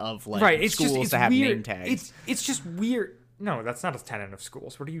tenant of like right, it's schools just it's to have weird. name tags. It's just weird. No, that's not a tenet of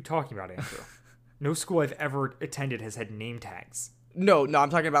schools. What are you talking about, Andrew? No school I've ever attended has had name tags. No,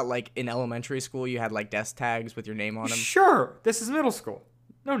 I'm talking about like in elementary school you had like desk tags with your name on them. Sure, this is middle school.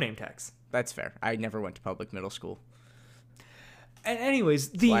 No name tags. That's fair. I never went to public middle school. And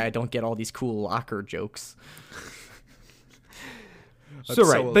anyways, Why I don't get all these cool locker jokes. so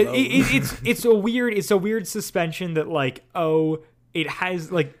right, so but alone. it's a weird suspension that like it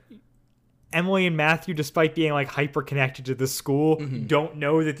has like Emily and Matthew, despite being like hyper connected to the school, don't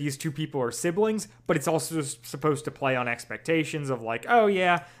know that these two people are siblings, but it's also supposed to play on expectations of like, oh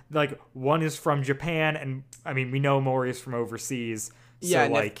yeah, like one is from Japan, and I mean we know Mori is from overseas, so Yeah,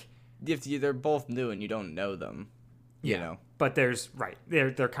 and like if they're both new and you don't know them, you know. But they're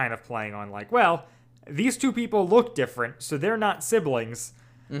kind of playing on like, well, these two people look different, so they're not siblings.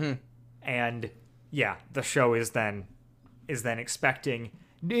 And yeah, the show is then expecting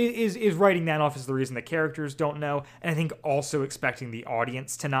is writing that off as the reason the characters don't know, and I think also expecting the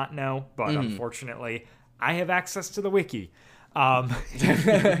audience to not know. But unfortunately, I have access to the wiki.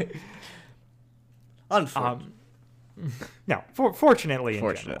 Unfortunately. No, fortunately, in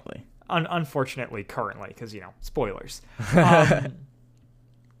general. Fortunately. Unfortunately, currently, because spoilers.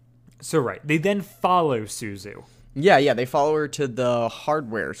 So right, they then follow Suzu. Yeah, they follow her to the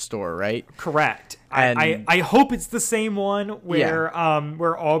hardware store, right? Correct. And- I hope it's the same one where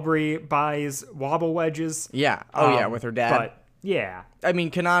Aubrey buys wobble wedges. Yeah. Oh yeah, with her dad. But yeah, I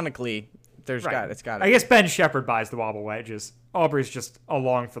mean, canonically, right. it's got. I guess Ben Shepherd buys the wobble wedges. Aubrey's just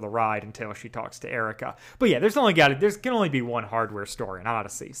along for the ride until she talks to Erica. But yeah, there's can only be one hardware store in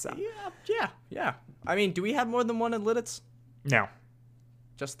Odyssey. So Yeah. I mean, do we have more than one in Lidditz? no,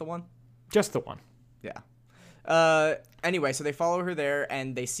 Just the one? just the one. Yeah. Anyway, so they follow her there,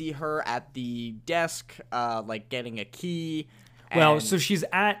 and they see her at the desk, like getting a key. Well, and- so she's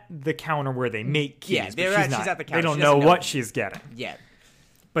at the counter where they make keys. Yeah, but she's not. at the They counter. don't She know doesn't know. what she's getting. yeah.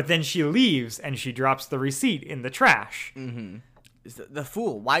 But then she leaves and she drops the receipt in the trash. The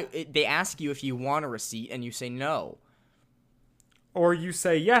fool. Why? They ask you if you want a receipt, and you say no. Or you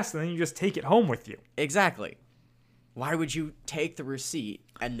say yes and then you just take it home with you. Exactly. Why would you take the receipt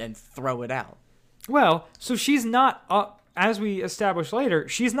and then throw it out? Well, so she's not up, as we establish later,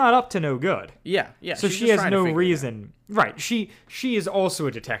 she's not up to no good. Yeah. So she's she just has trying to no figure it out. reason. Right. She is also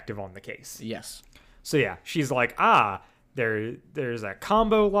a detective on the case. Yes. So yeah, she's like, there's a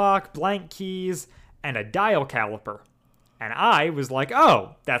combo lock, blank keys, and a dial caliper. And I was like,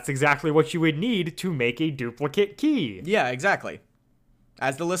 oh, that's exactly what you would need to make a duplicate key. Yeah, exactly.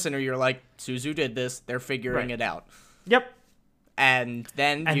 As the listener, you're like, Suzu did this. They're figuring Right. it out. Yep. And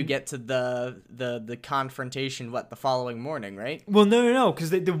then you And- get to the confrontation, the following morning, right? Well, no,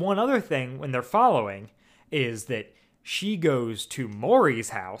 because the one other thing when they're following is that she goes to Maury's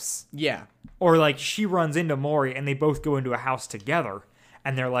house, Yeah. or like she runs into Maury and they both go into a house together.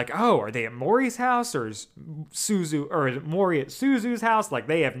 And they're like, oh, are they at Maury's house or is Maury at Suzu's house? Like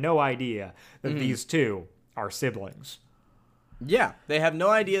they have no idea that these two are siblings. Yeah, they have no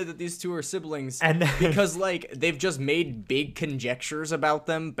idea that these two are siblings, And then- because like they've just made big conjectures about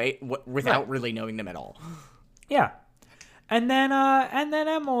them without really knowing them at all. Yeah. And then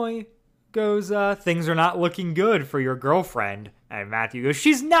Emily goes, things are not looking good for your girlfriend. And Matthew goes,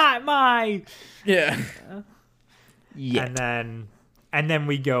 she's not my. Yeah. Yeah. And then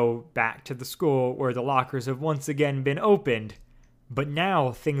we go back to the school where the lockers have once again been opened, but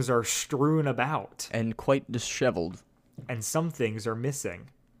now things are strewn about And quite disheveled. and some things are missing.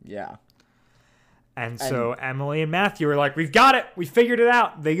 Yeah. And so Emily and Matthew are like, we've got it. We figured it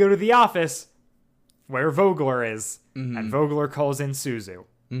out. They go to the office where Vogler is. and Vogler calls in Suzu.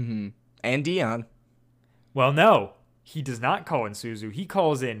 And Dion. Well, no, he does not call in Suzu. He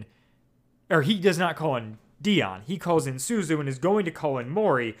does not call in Dion. He calls in Suzu and is going to call in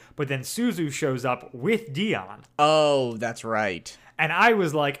Mori, but then Suzu shows up with Dion. Oh, that's right. And I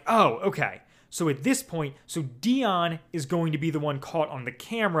was like, oh, okay. So at this point, Dion is going to be the one caught on the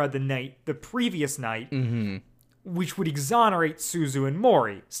camera the previous night, which would exonerate Suzu and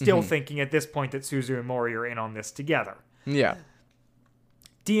Mori, still thinking at this point that Suzu and Mori are in on this together. Yeah.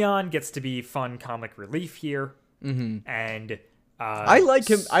 Dion gets to be fun comic relief here, and I like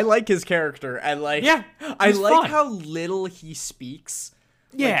him. I like his character, and like, yeah, I he's like fun. how little he speaks.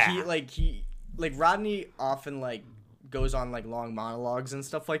 Yeah, Like Rodney often like goes on like long monologues and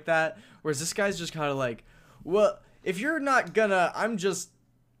stuff like that, whereas this guy's just kind of like, well, if you're not gonna, I'm just,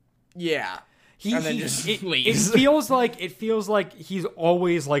 yeah. And then just leaves. It feels like he's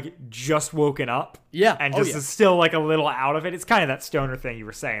always like just woken up. Yeah. And just is still like a little out of it. It's kind of that stoner thing you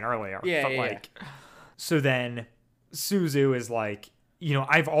were saying earlier. Yeah, But yeah, like, so then Suzu is like,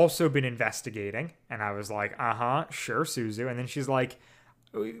 I've also been investigating. And I was like, sure, Suzu. And then she's like,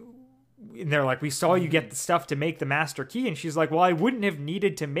 and they're like, we saw you get the stuff to make the master key. And she's like, well, I wouldn't have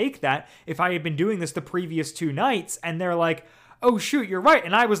needed to make that if I had been doing this the previous 2 nights. And they're like, oh, shoot, you're right.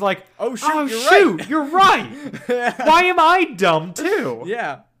 And I was like, oh, you're right. Why am I dumb, too?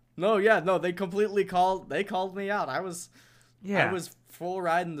 Yeah. No, they completely called me out. I was full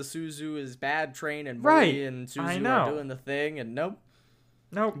riding the Suzu is bad train, and Mori and Suzu are doing the thing, and nope.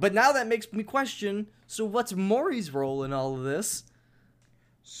 But now that makes me question, so what's Mori's role in all of this?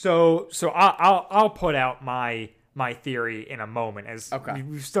 So I'll put out my theory in a moment, as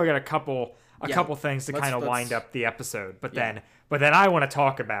we've still got a couple things to kind of wind up the episode, but then I want to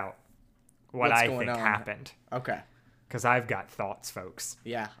talk about what I think happened. Okay. Because I've got thoughts, folks.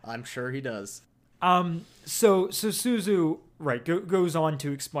 Yeah, I'm sure he does. So Suzu goes on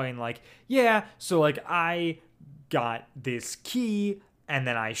to explain like, yeah, so like I got this key, and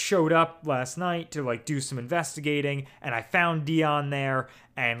then I showed up last night to like do some investigating, and I found Dion there,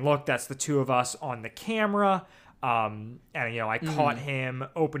 and look, that's the 2 of us on the camera. And I caught him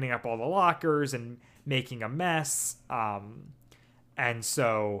opening up all the lockers and making a mess. And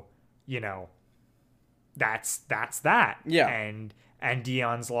so, that's that. Yeah. And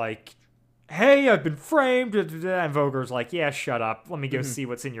Dion's like, hey, I've been framed. And Vogler's like, yeah, shut up. Let me go see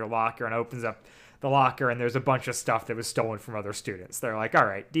what's in your locker. And opens up the locker, and there's a bunch of stuff that was stolen from other students. They're like, all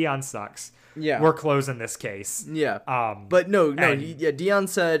right, Dion sucks. Yeah. We're closing this case. Yeah. But no. Dion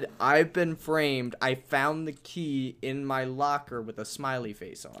said, I've been framed. I found the key in my locker with a smiley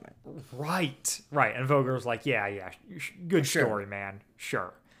face on it. Right. And Vogler's like, yeah. Good story, man.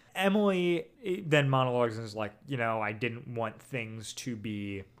 Sure. Emily then monologues and is like, I didn't want things to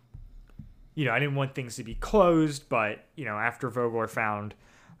be, closed, but, after Vogler found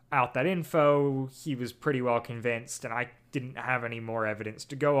out that info, he was pretty well convinced, and I didn't have any more evidence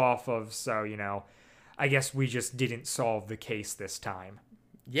to go off of, so, I guess we just didn't solve the case this time.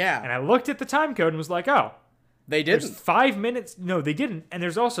 Yeah. And I looked at the time code and was like, oh, they didn't. There's 5 minutes. No, they didn't. And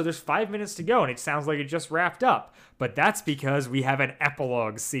there's 5 minutes to go, and it sounds like it just wrapped up. But that's because we have an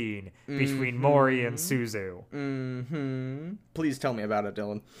epilogue scene between Mori and Suzu. Please tell me about it,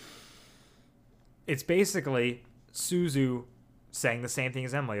 Dylan. It's basically Suzu saying the same thing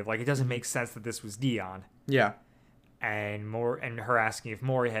as Emily, of like, it doesn't make sense that this was Dion. Yeah. And her asking if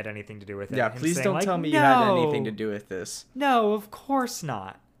Mori had anything to do with it. Yeah, please don't tell me you had anything to do with this. No, of course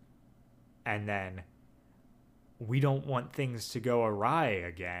not. And then, we don't want things to go awry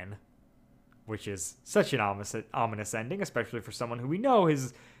again, which is such an ominous ending, especially for someone who we know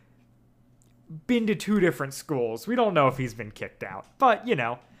has been to 2 different schools. We don't know if he's been kicked out, but,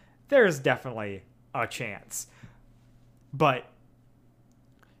 there's definitely a chance. But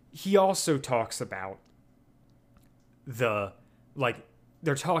he also talks about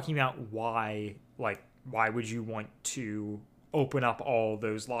they're talking about why would you want to open up all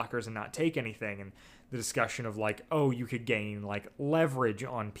those lockers and not take anything, and the discussion of like, oh, you could gain like leverage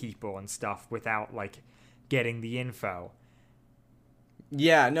on people and stuff without like getting the info.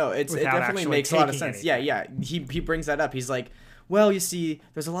 Yeah, no, it definitely makes a lot of sense. Anything. Yeah. He brings that up. He's like, well, you see,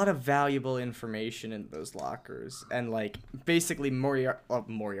 there's a lot of valuable information in those lockers, and like basically Mori's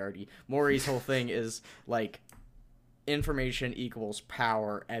whole thing is like, information equals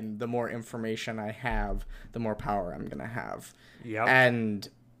power, and the more information I have, the more power I'm gonna have. Yep. And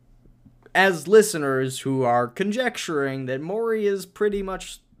as listeners who are conjecturing that Mori is pretty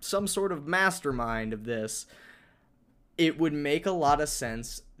much some sort of mastermind of this, it would make a lot of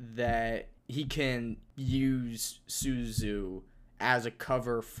sense that he can use Suzu as a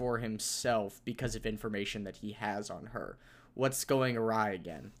cover for himself because of information that he has on her. What's going awry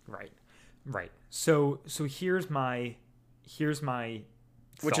again? Right. So here's my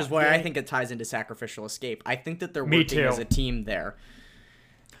Which is thought. why Yeah, I think it ties into Sacrificial Escape. I think that they're Me working too. as a team there.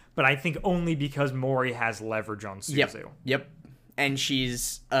 but I think only because Mori has leverage on Suzu. Yep. And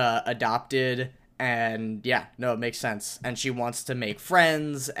she's adopted, and yeah, no, it makes sense. And she wants to make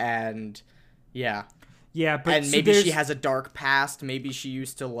friends, and yeah. Yeah, but And so maybe there's- she has a dark past. Maybe she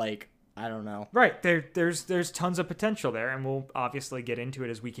used to, like, I don't know. Right, there's tons of potential there, and we'll obviously get into it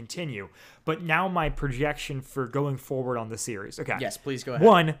as we continue. But now my projection for going forward on the series. Okay. Yes, please go ahead.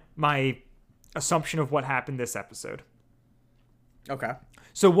 One, my assumption of what happened this episode. Okay.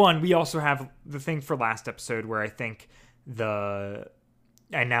 So one, we also have the thing for last episode where I think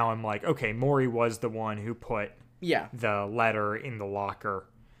and now I'm like, okay, Mori was the one who put Yeah. the letter in the locker.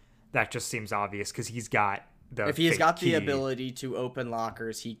 That just seems obvious because he's got the If he's fake got the key. ability to open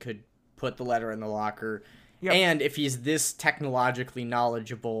lockers, he could put the letter in the locker. Yep. And if he's this technologically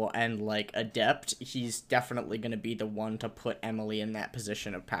knowledgeable and, like, adept, he's definitely going to be the one to put Emily in that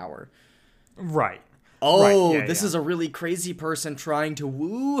position of power. Right. Oh, Right, yeah, this yeah. is a really crazy person trying to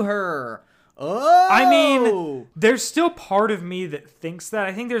woo her. Oh! I mean, there's still part of me that thinks that.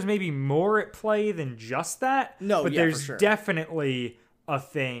 I think there's maybe more at play than just that. No, but yeah, for there's sure. definitely a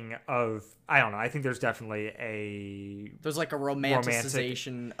thing of, I don't know, I think there's definitely There's, like, a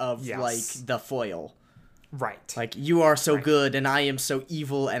romanticization of, Yes. like, the foil. right. Like, you are so good, and I am so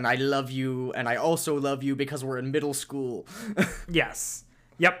evil, and I love you, and I also love you because we're in middle school. Yes.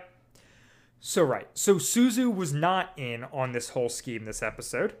 Yep. So right. So Suzu was not in on this whole scheme this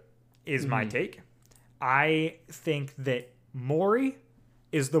episode, is my take. I think that Mori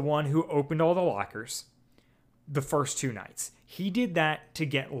is the one who opened all the lockers the first 2 nights. He did that to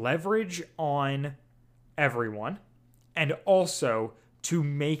get leverage on everyone and also to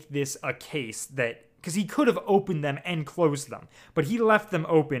make this a case that, because he could have opened them and closed them, but he left them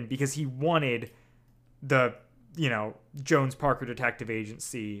open because he wanted the, Jones Parker Detective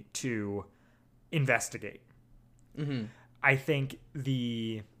Agency to investigate. I think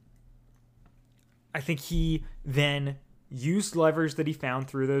he then used levers that he found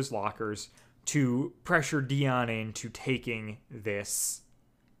through those lockers to pressure Dion into taking this,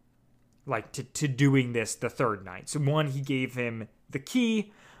 like to doing this the third night. So one, he gave him the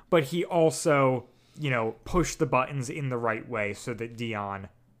key, but he also, pushed the buttons in the right way so that Dion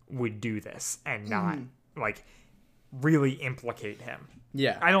would do this and not like really implicate him.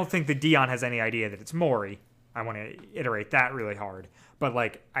 Yeah. I don't think that Dion has any idea that it's Mori. I want to iterate that really hard. But,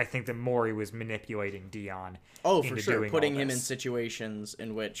 like, I think that Mori was manipulating Dion. Oh, for into sure. doing Putting all him in this. situations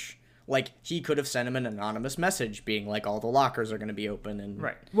in which, like, he could have sent him an anonymous message being like, all the lockers are going to be open. And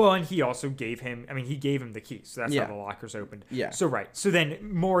Right. Well, and he also gave him the key. So that's Yeah. how the lockers opened. Yeah. So, right. So then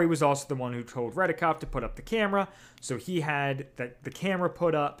Mori was also the one who told Redikoff to put up the camera. So he had the camera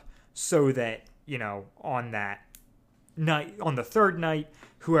put up so that, on that night, on the third night,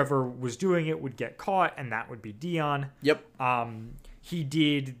 whoever was doing it would get caught, and that would be Dion. Yep. He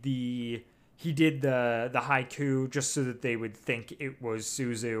did the haiku just so that they would think it was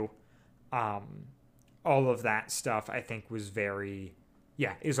Suzu. All of that stuff I think was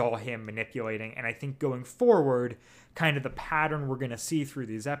is all him manipulating. And I think going forward, kind of the pattern we're going to see through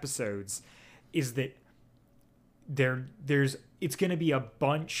these episodes is that it's going to be a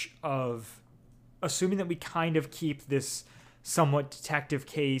bunch of, assuming that we kind of keep this somewhat detective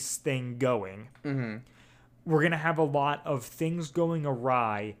case thing going, we're going to have a lot of things going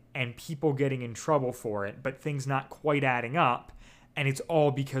awry and people getting in trouble for it, but things not quite adding up. And it's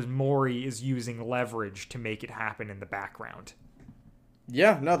all because Mori is using leverage to make it happen in the background.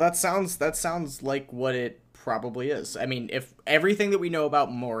 Yeah, no, that sounds like what it probably is. I mean, if everything that we know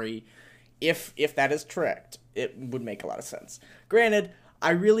about Mori, if that is correct, it would make a lot of sense. Granted, I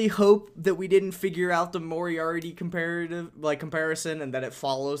really hope that we didn't figure out the Moriarty comparison and that it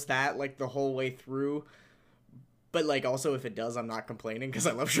follows that, like, the whole way through. But, like, also, if it does, I'm not complaining because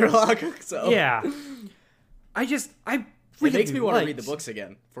I love Sherlock, so... Yeah. I It really makes me want to liked- read the books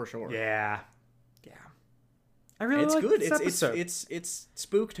again, for sure. Yeah. I really It's like good. this episode. It's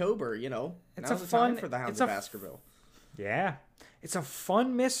Spooktober, It's Now's a the time fun- for the Hounds it's of a Baskerville. Yeah. It's a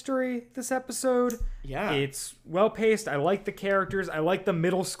fun mystery, this episode. Yeah. It's well-paced. I like the characters. I like the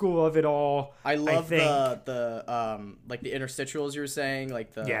middle school of it all. I love think. the like the interstitials you were saying,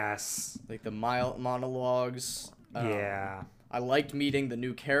 like the Yes. like the monologues. Yeah. I liked meeting the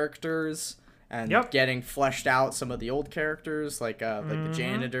new characters and Yep. getting fleshed out some of the old characters, like the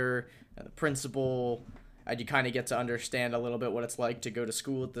janitor and the principal. And you kind of get to understand a little bit what it's like to go to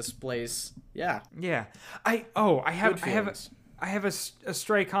school at this place. Yeah. Yeah. I have feelings. have a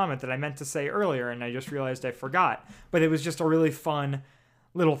stray comment that I meant to say earlier, and I just realized I forgot. But it was just a really fun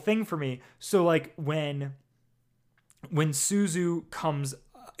little thing for me. So like when Suzu comes,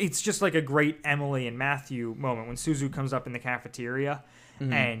 it's just like a great Emily and Matthew moment when Suzu comes up in the cafeteria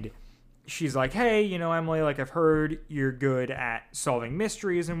and she's like, hey, you know, Emily, like I've heard you're good at solving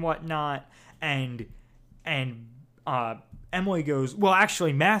mysteries and whatnot. And Emily goes, well,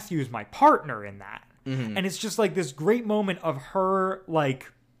 actually Matthew's my partner in that. And it's just like this great moment of her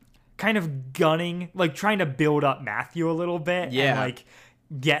like kind of gunning, like trying to build up Matthew a little bit and like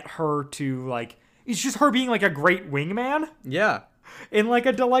get her to like, it's just her being like a great wingman. Yeah. In like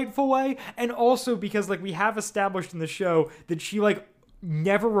a delightful way. And also because like we have established in the show that she like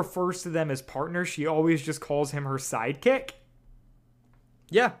never refers to them as partners. She always just calls him her sidekick.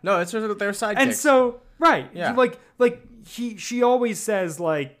 Yeah. No, it's their sidekicks. And so, right. Yeah. She always says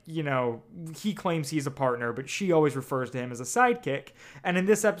like, you know, he claims he's a partner, but she always refers to him as a sidekick. And in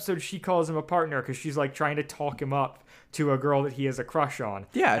this episode, she calls him a partner because she's like trying to talk him up to a girl that he has a crush on.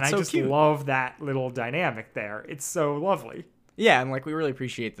 Yeah, it's and so I just cute. love that little dynamic there. It's so lovely. Yeah, and like we really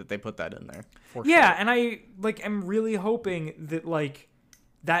appreciate that they put that in there. Yeah, and I like am really hoping that like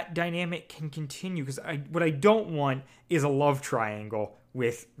that dynamic can continue because what I don't want is a love triangle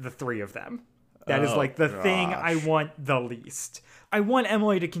with the three of them. That is like the thing I want the least. I want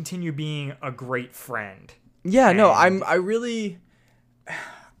Emily to continue being a great friend. Yeah, no, I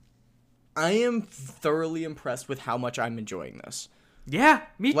am thoroughly impressed with how much I'm enjoying this. Yeah,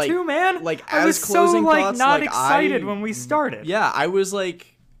 me Like- too, man. like, I was as so closing like thoughts, not like, excited I- when we started. Yeah, I was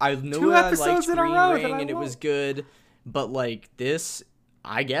like, I knew 2 that I episodes liked in a Green row that Ring I and it was loved. good, but like this,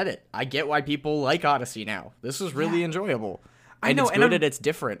 I get it. I get why people like Odyssey now. This is really enjoyable. And know, it's and good I'm- and it's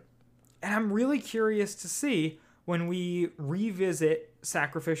different. And I'm really curious to see when we revisit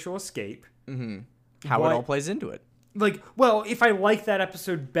Sacrificial Escape. How what- it all plays into it. Like, well, if I like that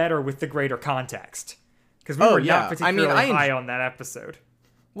episode better with the greater context. Because we were yeah. not particularly I mean, high on that episode.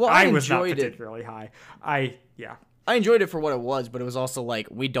 Well, I I was not enjoyed it. particularly high. Yeah. I enjoyed it for what it was, but it was also like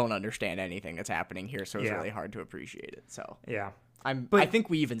we don't understand anything that's happening here, so it's Yeah. really hard to appreciate it. So Yeah. I think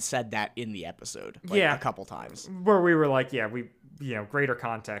we even said that in the episode, like, Yeah. a couple times. Where we were like, yeah, greater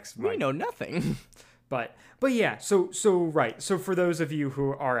context. We might- know nothing. But yeah, so right. So for those of you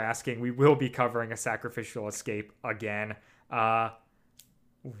who are asking, we will be covering a Sacrificial Escape again.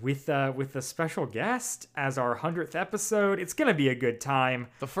 With a special guest as our 100th episode. It's gonna be a good time.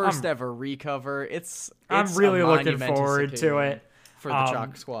 The first ever recover. I'm it's really a looking monumentous forward to occasion it. for the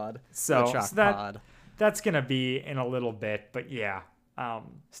Chalk Squad. So, the Chalk so that Pod. that's gonna be in a little bit, but yeah.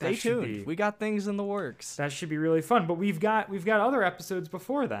 Stay that should tuned. be- We got things in the works. That should be really fun. But we've got other episodes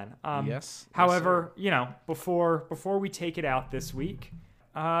before then. Yes, However, you know, before we take it out this week,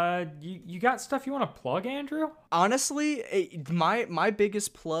 you got stuff you want to plug, Andrew? Honestly, my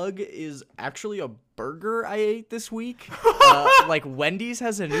biggest plug is actually a burger I ate this week. Like Wendy's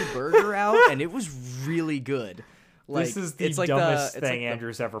has a new burger out, and it was really good. Like, This is the it's like dumbest it's like thing the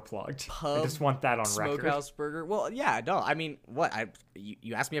Andrew's ever plugged. I pub just want that on record. Smokehouse burger. Well, yeah, no, I mean, what?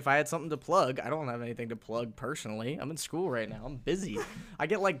 You asked me if I had something to plug. I don't have anything to plug personally. I'm in school right now. I'm busy. I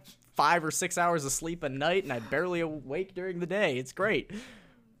get like 5 or 6 hours of sleep a night, and I barely awake during the day. It's great.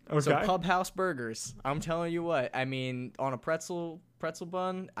 Okay. So Pub House Burgers. I'm telling you what. I mean, on a pretzel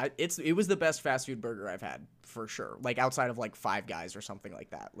bun, it was the best fast food burger I've had for sure. Like outside of like Five Guys or something like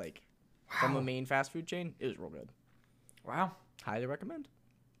that. Like from a main fast food chain, it was real good. Wow. Highly recommend.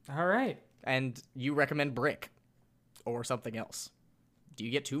 All right. And you recommend Brick or something else. Do you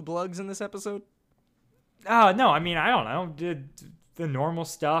get 2 plugs in this episode? No, I mean, I don't know. Did the normal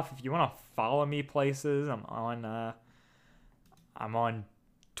stuff. If you want to follow me places, I'm on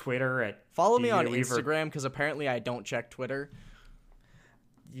Twitter at Follow me on DJ Weaver. Instagram because apparently I don't check Twitter.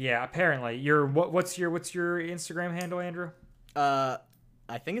 Yeah, apparently. What's your Instagram handle, Andrew?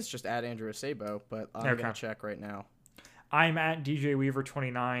 I think it's just at Andrew Acebo, but I'm Okay. gonna check right now. I'm at DJ Weaver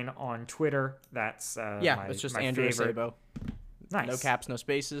 29 on Twitter. That's Yeah, it's just my Andrew favorite. Acebo. Nice. No caps, no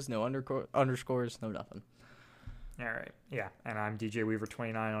spaces, no underscores, no nothing. All right. Yeah, and I'm DJ Weaver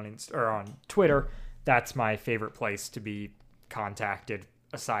 29 on Twitter. That's my favorite place to be contacted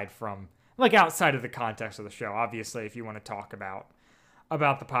aside from like outside of the context of the show. Obviously, if you want to talk about the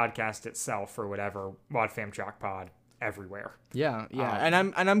podcast itself or whatever, Wad Fam Chalk Pod everywhere. Yeah. And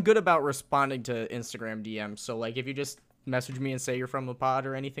I'm good about responding to Instagram DMs. So like if you just message me and say you're from the pod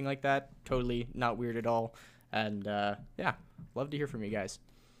or anything like that, totally not weird at all. And yeah, love to hear from you guys.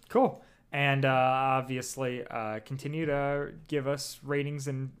 Cool. And obviously, continue to give us ratings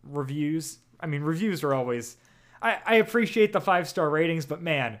and reviews. I mean, reviews are always... I appreciate the 5-star ratings, but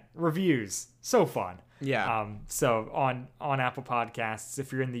man, reviews, so fun. Yeah. So on Apple Podcasts,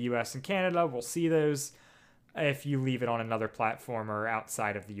 if you're in the US and Canada, we'll see those. If you leave it on another platform or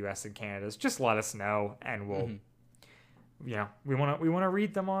outside of the US and Canada, just let us know, and we'll, we want to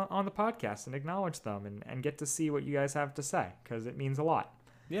read them on the podcast and acknowledge them and get to see what you guys have to say, because it means a lot.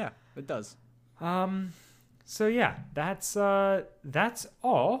 Yeah, it does. So yeah, that's all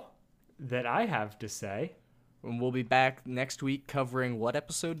that I have to say. And we'll be back next week covering what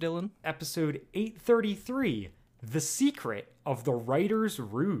episode, Dylan? Episode 833, The Secret of the Writer's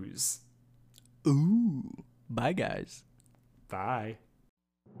Ruse. Ooh. Bye, guys. Bye.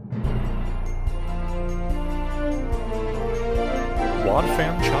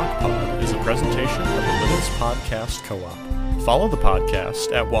 WadFam Chalk Pod is a presentation of the Linux Podcast Co-op. Follow the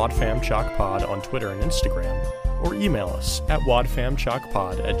podcast at WadFam Chalk Pod on Twitter and Instagram, or email us at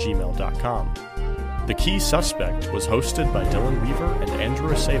wadfamchalkpod@gmail.com. The Key Suspect was hosted by Dylan Weaver and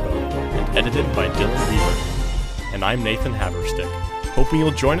Andrew Acebo, and edited by Dylan Weaver. And I'm Nathan Haverstick. Hoping you'll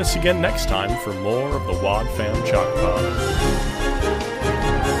join us again next time for more of the WadFam Chalk Pod.